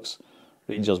Ibrox.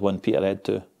 Rangers won Peterhead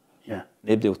 2. Yeah.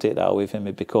 Nobody will take that away from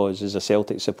me, because as a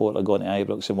Celtic supporter going to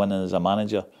Ibrox and winning as a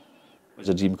manager was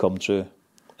a dream come true.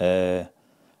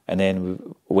 And then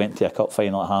we went to a cup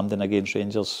final at Hampden against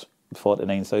Rangers,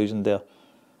 49,000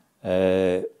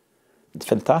 there.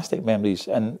 Fantastic memories.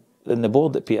 And the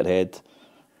board at Peterhead,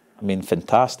 I mean,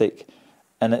 fantastic.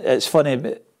 And it's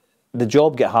funny, the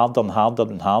job got harder and harder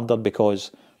and harder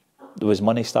because there was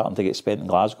money starting to get spent in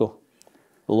Glasgow.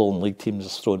 The Lowland League teams are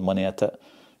throwing money at it.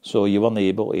 So you weren't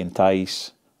able to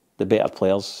entice the better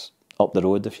players up the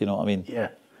road, if you know what I mean. Yeah.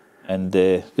 And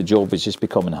the job was just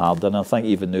becoming harder. And I think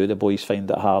even now the boys find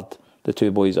it hard, the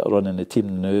two boys that are running the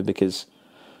team now, because,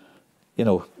 you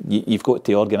know, you've got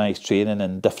to organise training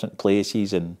in different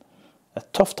places, and a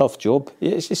tough job.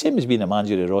 It's the same as being a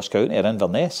manager of Ross County or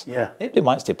Inverness. Yeah. Nobody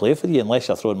wants to play for you unless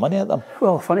you're throwing money at them.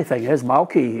 Well, the funny thing is,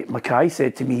 Malky Mackay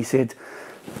said to me, he said,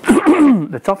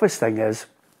 the toughest thing is,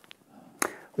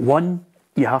 one,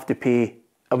 you have to pay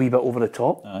a wee bit over the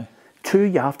top. Aye. Two,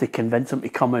 you have to convince them to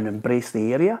come and embrace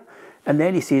the area. And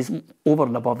then he says, over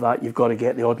and above that, you've got to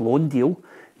get the odd loan deal,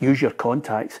 use your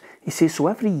contacts. He says, so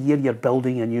every year you're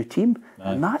building a new team.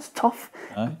 Aye. And that's tough.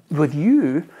 Aye. With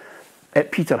you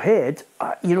at Peterhead,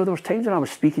 you know, there was times when I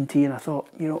was speaking to you and I thought,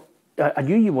 you know, I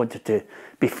knew you wanted to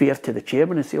be fair to the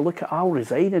chairman and say, look, I'll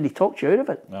resign, and he talked you out of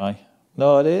it. Aye.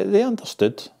 No, they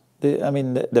understood. I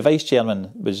mean, the vice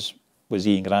chairman was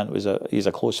Ian Grant. He's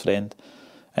a close friend,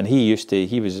 and he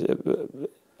was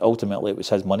ultimately, it was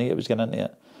his money that was going into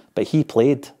it, but he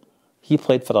played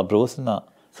for Arbroath and that.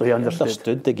 So he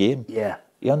understood the game. Yeah.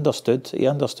 He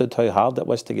understood how hard it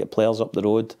was to get players up the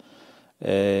road.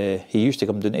 He used to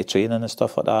come down to training and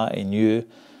stuff like that. He knew,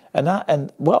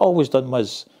 and what I always done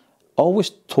was always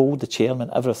told the chairman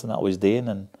everything that I was doing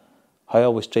and how I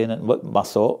was training, what my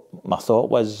thought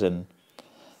was, and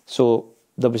so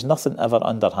there was nothing ever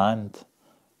underhand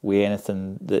with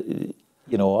anything. That,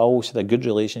 you know, I always had a good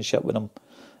relationship with him,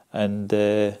 and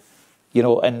you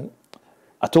know, and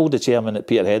I told the chairman at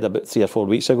Peterhead about 3 or 4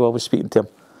 weeks ago. I was speaking to him.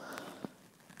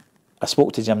 I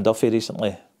spoke to Jim Duffy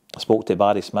recently. I spoke to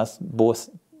Barry Smith. Both,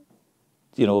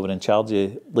 you know, were in charge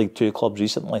of League 2 clubs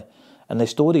recently, and the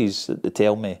stories that they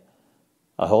tell me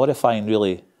are horrifying,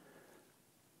 really.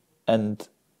 And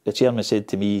the chairman said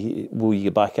to me, will you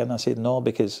get back in? I said, no,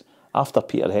 because after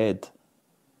Peterhead,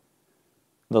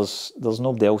 there's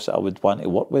nobody else that I would want to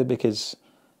work with, because,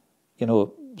 you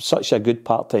know, such a good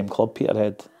part-time club,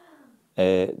 Peterhead,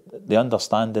 the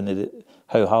understanding of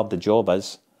how hard the job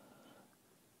is,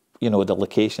 you know, the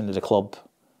location of the club,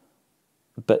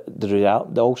 but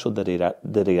also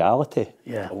the reality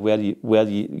of where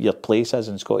your place is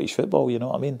in Scottish football, you know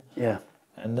what I mean? Yeah.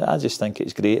 And I just think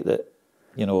it's great that,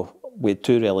 you know, we had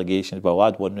 2 relegations. Well, I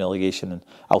had 1 relegation, and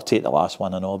I'll take the last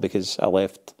one and all, because I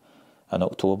left in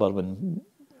October when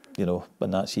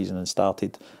that season had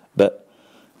started. But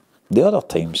the other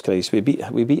times, Christ, we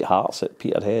beat Hearts at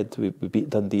Peterhead, we beat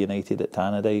Dundee United at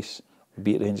Tannadice, we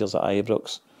beat Rangers at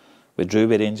Ibrox, we drew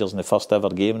with Rangers in the first ever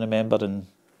game, remember, in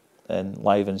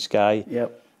live in Sky.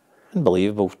 Yep.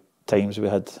 Unbelievable Times we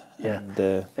had. Yeah. And,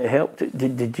 it helped.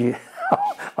 Did you?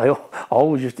 I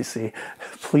always used to say,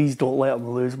 please don't let him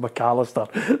lose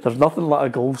McAllister. There's nothing like a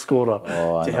goal scorer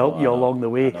to help you along the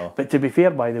way. But to be fair,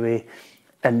 by the way,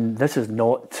 and this is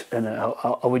not, and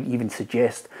I wouldn't even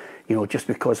suggest, you know, just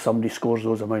because somebody scores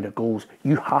those amount of goals,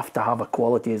 you have to have a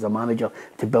quality as a manager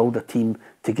to build a team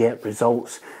to get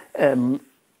results.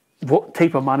 What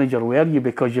type of manager were you?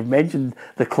 Because you've mentioned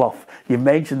the Clough, you've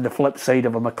mentioned the flip side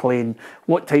of a McLean.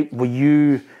 What type were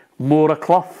you? More a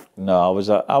Clough? No,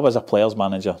 I was a players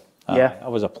manager. Yeah, I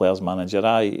was a players manager.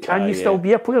 Can you still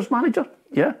be a players manager?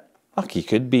 Yeah. You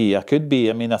could be. I could be.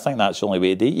 I mean, I think that's the only way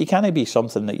to do it. You can't be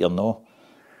something that you're not.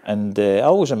 And I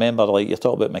always remember, like you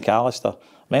talk about McAllister. I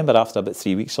remember after about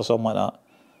 3 weeks or something like that,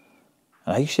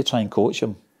 and I used to try and coach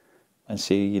him and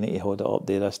say, you need to hold it up,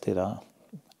 do this, do that.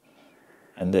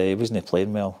 And he wasn't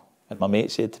playing well. And my mate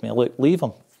said to me, look, leave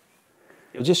him.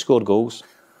 He'll just score goals.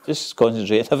 Just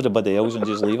concentrate on everybody else and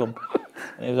just leave him.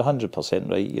 And he was 100%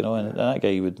 right, you know, and that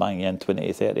guy would bang in 20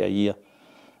 to 30 a year.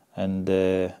 And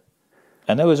there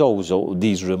was always all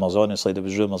these rumours, honestly, there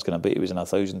was rumours going about he was in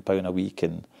 £1,000 a week,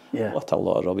 and what a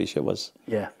lot of rubbish it was.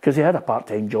 Yeah, because he had a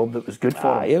part-time job that was good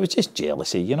for him. It was just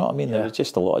jealousy, you know what I mean? Yeah. There was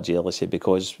just a lot of jealousy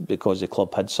because the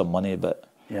club had some money, but...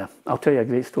 Yeah, I'll tell you a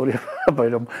great story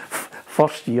about him.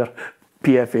 First year,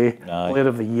 PFA, Player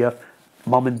of the Year,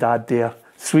 mum and dad there.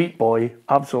 Sweet boy,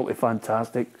 absolutely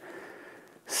fantastic.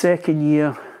 Second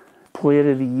year,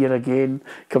 Player of the Year again,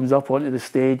 comes up onto the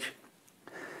stage.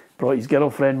 brought his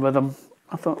girlfriend with him.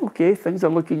 I thought, okay, things are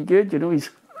looking good. You know,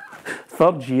 he's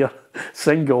third year,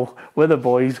 single, with the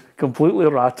boys, completely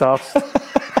rat-arsed.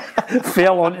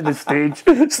 Fell onto the stage,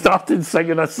 started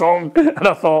singing a song, and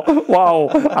I thought, wow,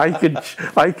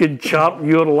 I can chart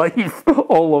your life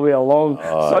all the way along.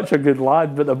 Such a good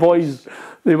lad. But the boys,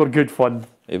 they were good fun.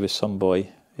 He was some boy.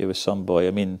 He was some boy.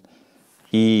 I mean,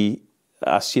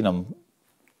 I seen him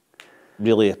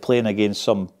really playing against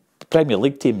some Premier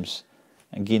League teams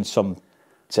and against some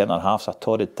centre halves a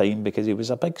torrid time, because he was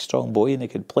a big, strong boy and he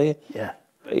could play. Yeah.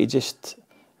 But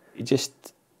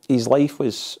his life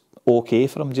was okay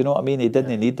for him. Do you know what I mean? He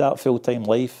didn't need that full-time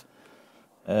life.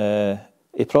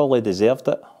 He probably deserved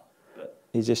it, but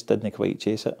he just didn't quite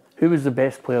chase it. Who was the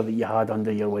best player that you had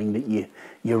under your wing that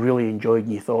you really enjoyed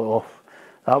and you thought, oh,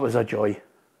 that was a joy?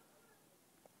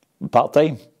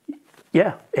 Part-time?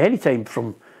 Yeah, any time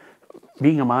from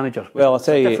being a manager. Well, I'll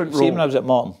tell you, see, when I role. was at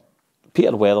Morton,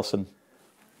 Peter Weatherson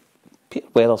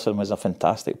was a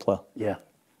fantastic player. Yeah.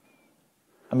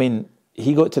 I mean,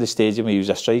 he got to the stage where he was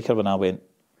a striker when I went.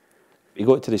 He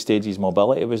got to the stage his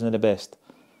mobility wasn't the best.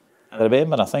 And I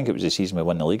remember, I think it was the season we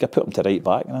won the league, I put him to right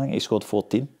back and I think he scored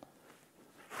 14.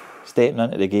 Stepping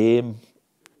into the game,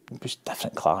 it was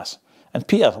different class. And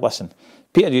Peter, listen,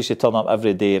 Peter used to turn up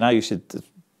every day and I used to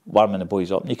warming the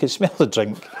boys up and you could smell the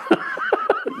drink.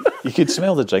 You could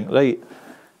smell the drink, right?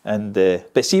 And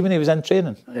but see, when he was in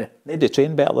training, they'd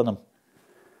train better than him.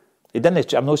 He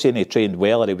didn't. I'm not saying he trained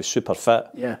well or he was super fit.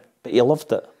 Yeah. But he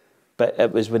loved it. But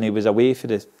it was when he was away for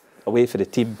the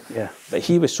team. Yeah. But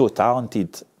he was so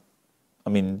talented. I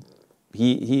mean,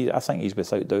 I think he's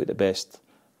without doubt the best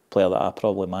player that I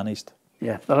probably managed.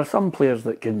 Yeah. There are some players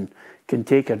that can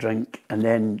take a drink and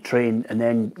then train and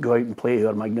then go out and play who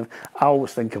are magnificent. I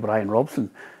always think of Ryan Robson.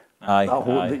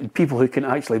 Aye. People who can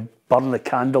actually burn the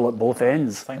candle at both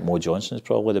ends. I think Mo Johnson's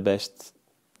probably the best.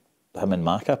 Him and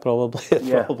Maka probably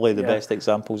probably the best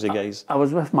examples of guys. I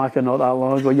was with Maka not that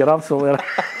long ago. You're absolutely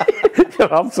right.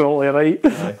 You're absolutely right.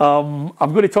 I'm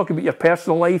going to talk about your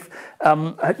personal life.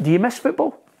 Do you miss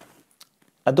football?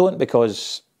 I don't,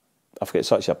 because I've got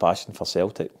such a passion for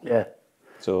Celtic. Yeah.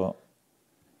 So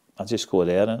I just go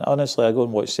there, and honestly, I go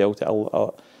and watch Celtic.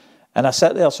 And I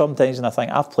sit there sometimes and I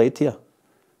think, I've played here.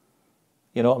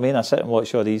 You know what I mean? I sit and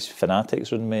watch all these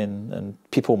fanatics around me and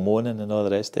people moaning and all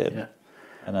the rest of it. Yeah.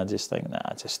 And I just think,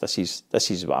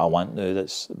 this is what I want now.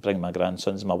 Let's bring my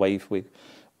grandsons, my wife. We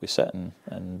sit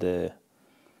and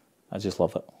I just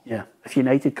love it. Yeah. If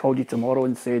United called you tomorrow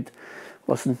and said,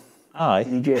 listen, aye,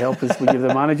 we need you to help us, would you be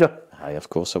the manager? Aye, of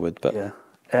course I would. But yeah.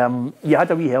 You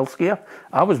had a wee health scare.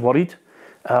 I was worried.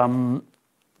 Were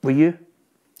you?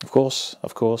 Of course.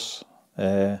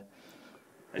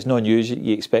 It's no news.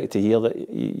 You expect to hear that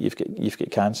you've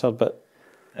got cancer, but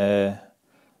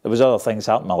there was other things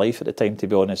happening in my life at the time, to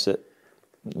be honest, that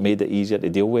made it easier to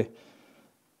deal with.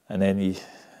 And then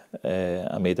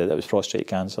it was prostate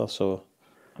cancer, so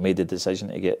I made the decision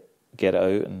to get it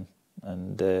out,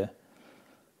 and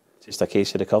just a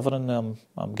case of recovering.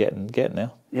 I'm getting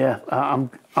there. Yeah,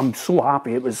 I'm so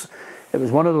happy. It was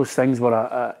one of those things where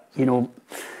I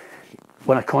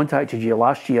when I contacted you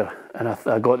last year and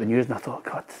I got the news and I thought,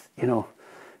 God,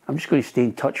 I'm just going to stay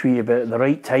in touch with you about the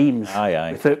right times,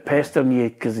 without pestering you,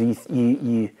 because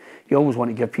you always want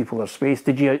to give people their space.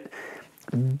 Did you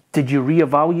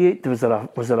reevaluate?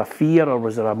 Was there a fear, or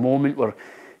was there a moment where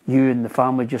you and the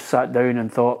family just sat down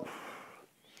and thought?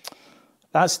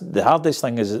 That's the hardest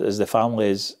thing is the family.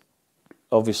 Is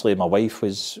obviously my wife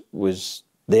was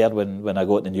there when I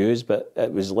got the news, but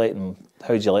it was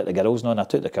how do you let the girls know? And I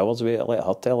took the covers away. I let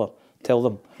her tell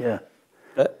them. Yeah.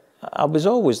 But I was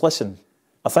always, listen,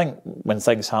 I think when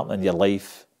things happen in your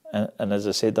life, and as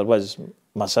I said, there was,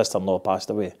 my sister-in-law passed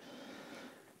away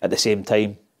at the same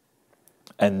time,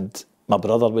 and my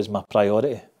brother was my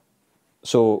priority.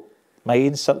 So my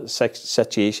own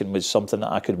situation was something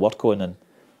that I could work on, and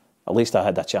at least I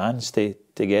had a chance to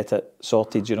get it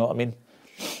sorted, you know what I mean?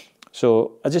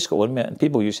 So I just got on with it, and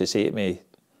people used to say to me,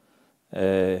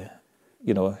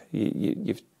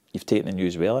 you've taken the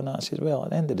news well, and I said, well, at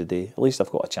the end of the day, at least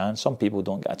I've got a chance. Some people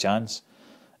don't get a chance.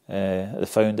 They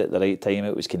found it at the right time,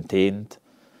 it was contained,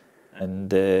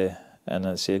 and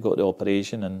I say I got the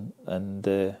operation, and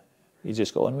you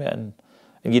just got on with it, and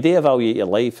you do evaluate your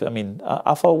life. I mean,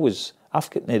 I've got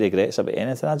no regrets about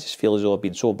anything. I just feel as though I've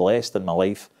been so blessed in my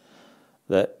life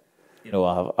that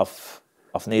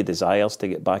I've no desires to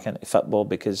get back into football,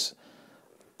 because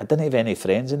I didn't have any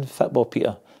friends in football,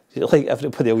 Peter. Like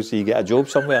everybody else, you get a job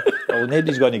somewhere. Well,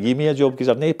 nobody's going to give me a job because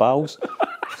I've no pals.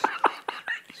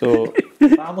 So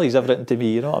family's everything to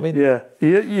me, you know what I mean? Yeah.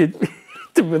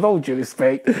 With all due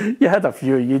respect, you had a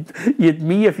few. You'd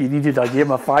me if you needed a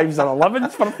game of 5s or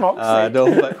 11s for fuck's sake.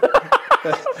 No,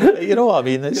 but you know what I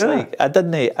mean? It's like, I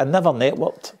never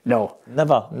networked. No.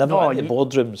 Never went to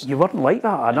boardrooms. You weren't like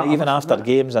that. Even after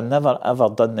games, I never ever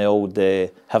done the old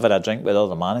having a drink with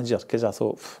other managers, because I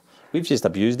thought, we've just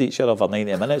abused each other for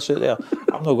 90 minutes out there.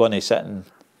 I'm not going to sit and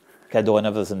kid on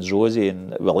everything's rosy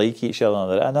and we like each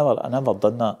other. I never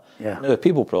done that. Yeah. Now,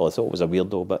 people probably thought I was a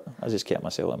weirdo, but I just kept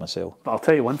myself to myself. But I'll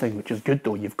tell you one thing, which is good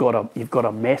though. You've got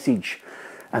a message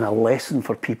and a lesson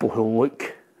for people who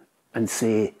look and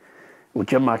say, well,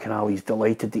 Jim McInally's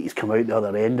delighted that he's come out the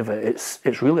other end of it.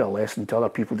 It's really a lesson to other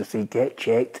people to say, get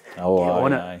checked, get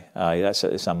on it. Aye,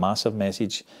 it's a massive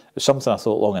message. It was something I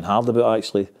thought long and hard about,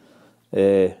 actually,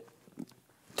 to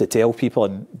tell people.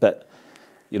 But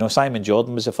you know, Simon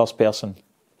Jordan was the first person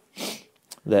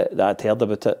that I'd heard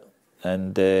about it,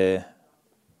 and then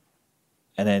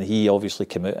he obviously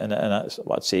came out, and that's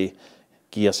what I'd say,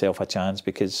 give yourself a chance,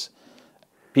 because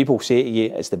people say to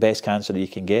you it's the best cancer you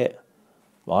can get.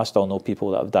 Well, I still know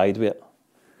people that have died with it.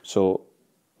 So,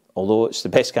 although it's the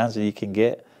best cancer you can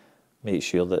get, make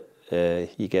sure that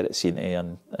you get it seen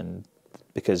to, and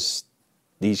because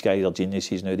these guys are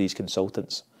geniuses now, these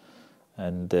consultants,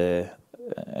 and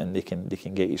they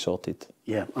can get you sorted.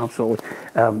 Yeah, absolutely.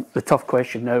 The tough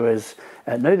question now is,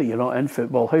 now that you're not in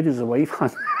football, how does the wife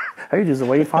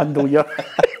handle you?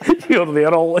 You're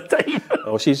there all the time.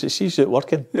 Oh, she's out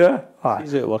working. Yeah,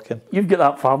 she's out working. You've got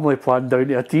that family plan down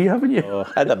to a T, haven't you? Oh,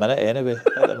 at the minute, anyway.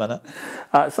 At the minute.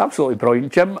 It's absolutely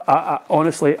brilliant, Jim.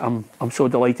 Honestly, I'm so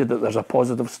delighted that there's a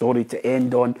positive story to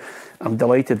end on. I'm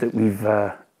delighted that we've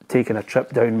taken a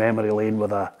trip down memory lane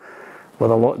with a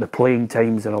lot of the playing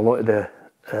times and a lot of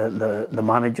the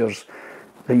managers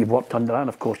that you've worked under, and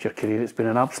of course your career. It's been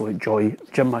an absolute joy.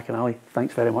 Jim McInally,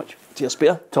 thanks very much. Cheers,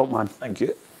 Peter. Top man. Thank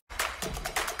you.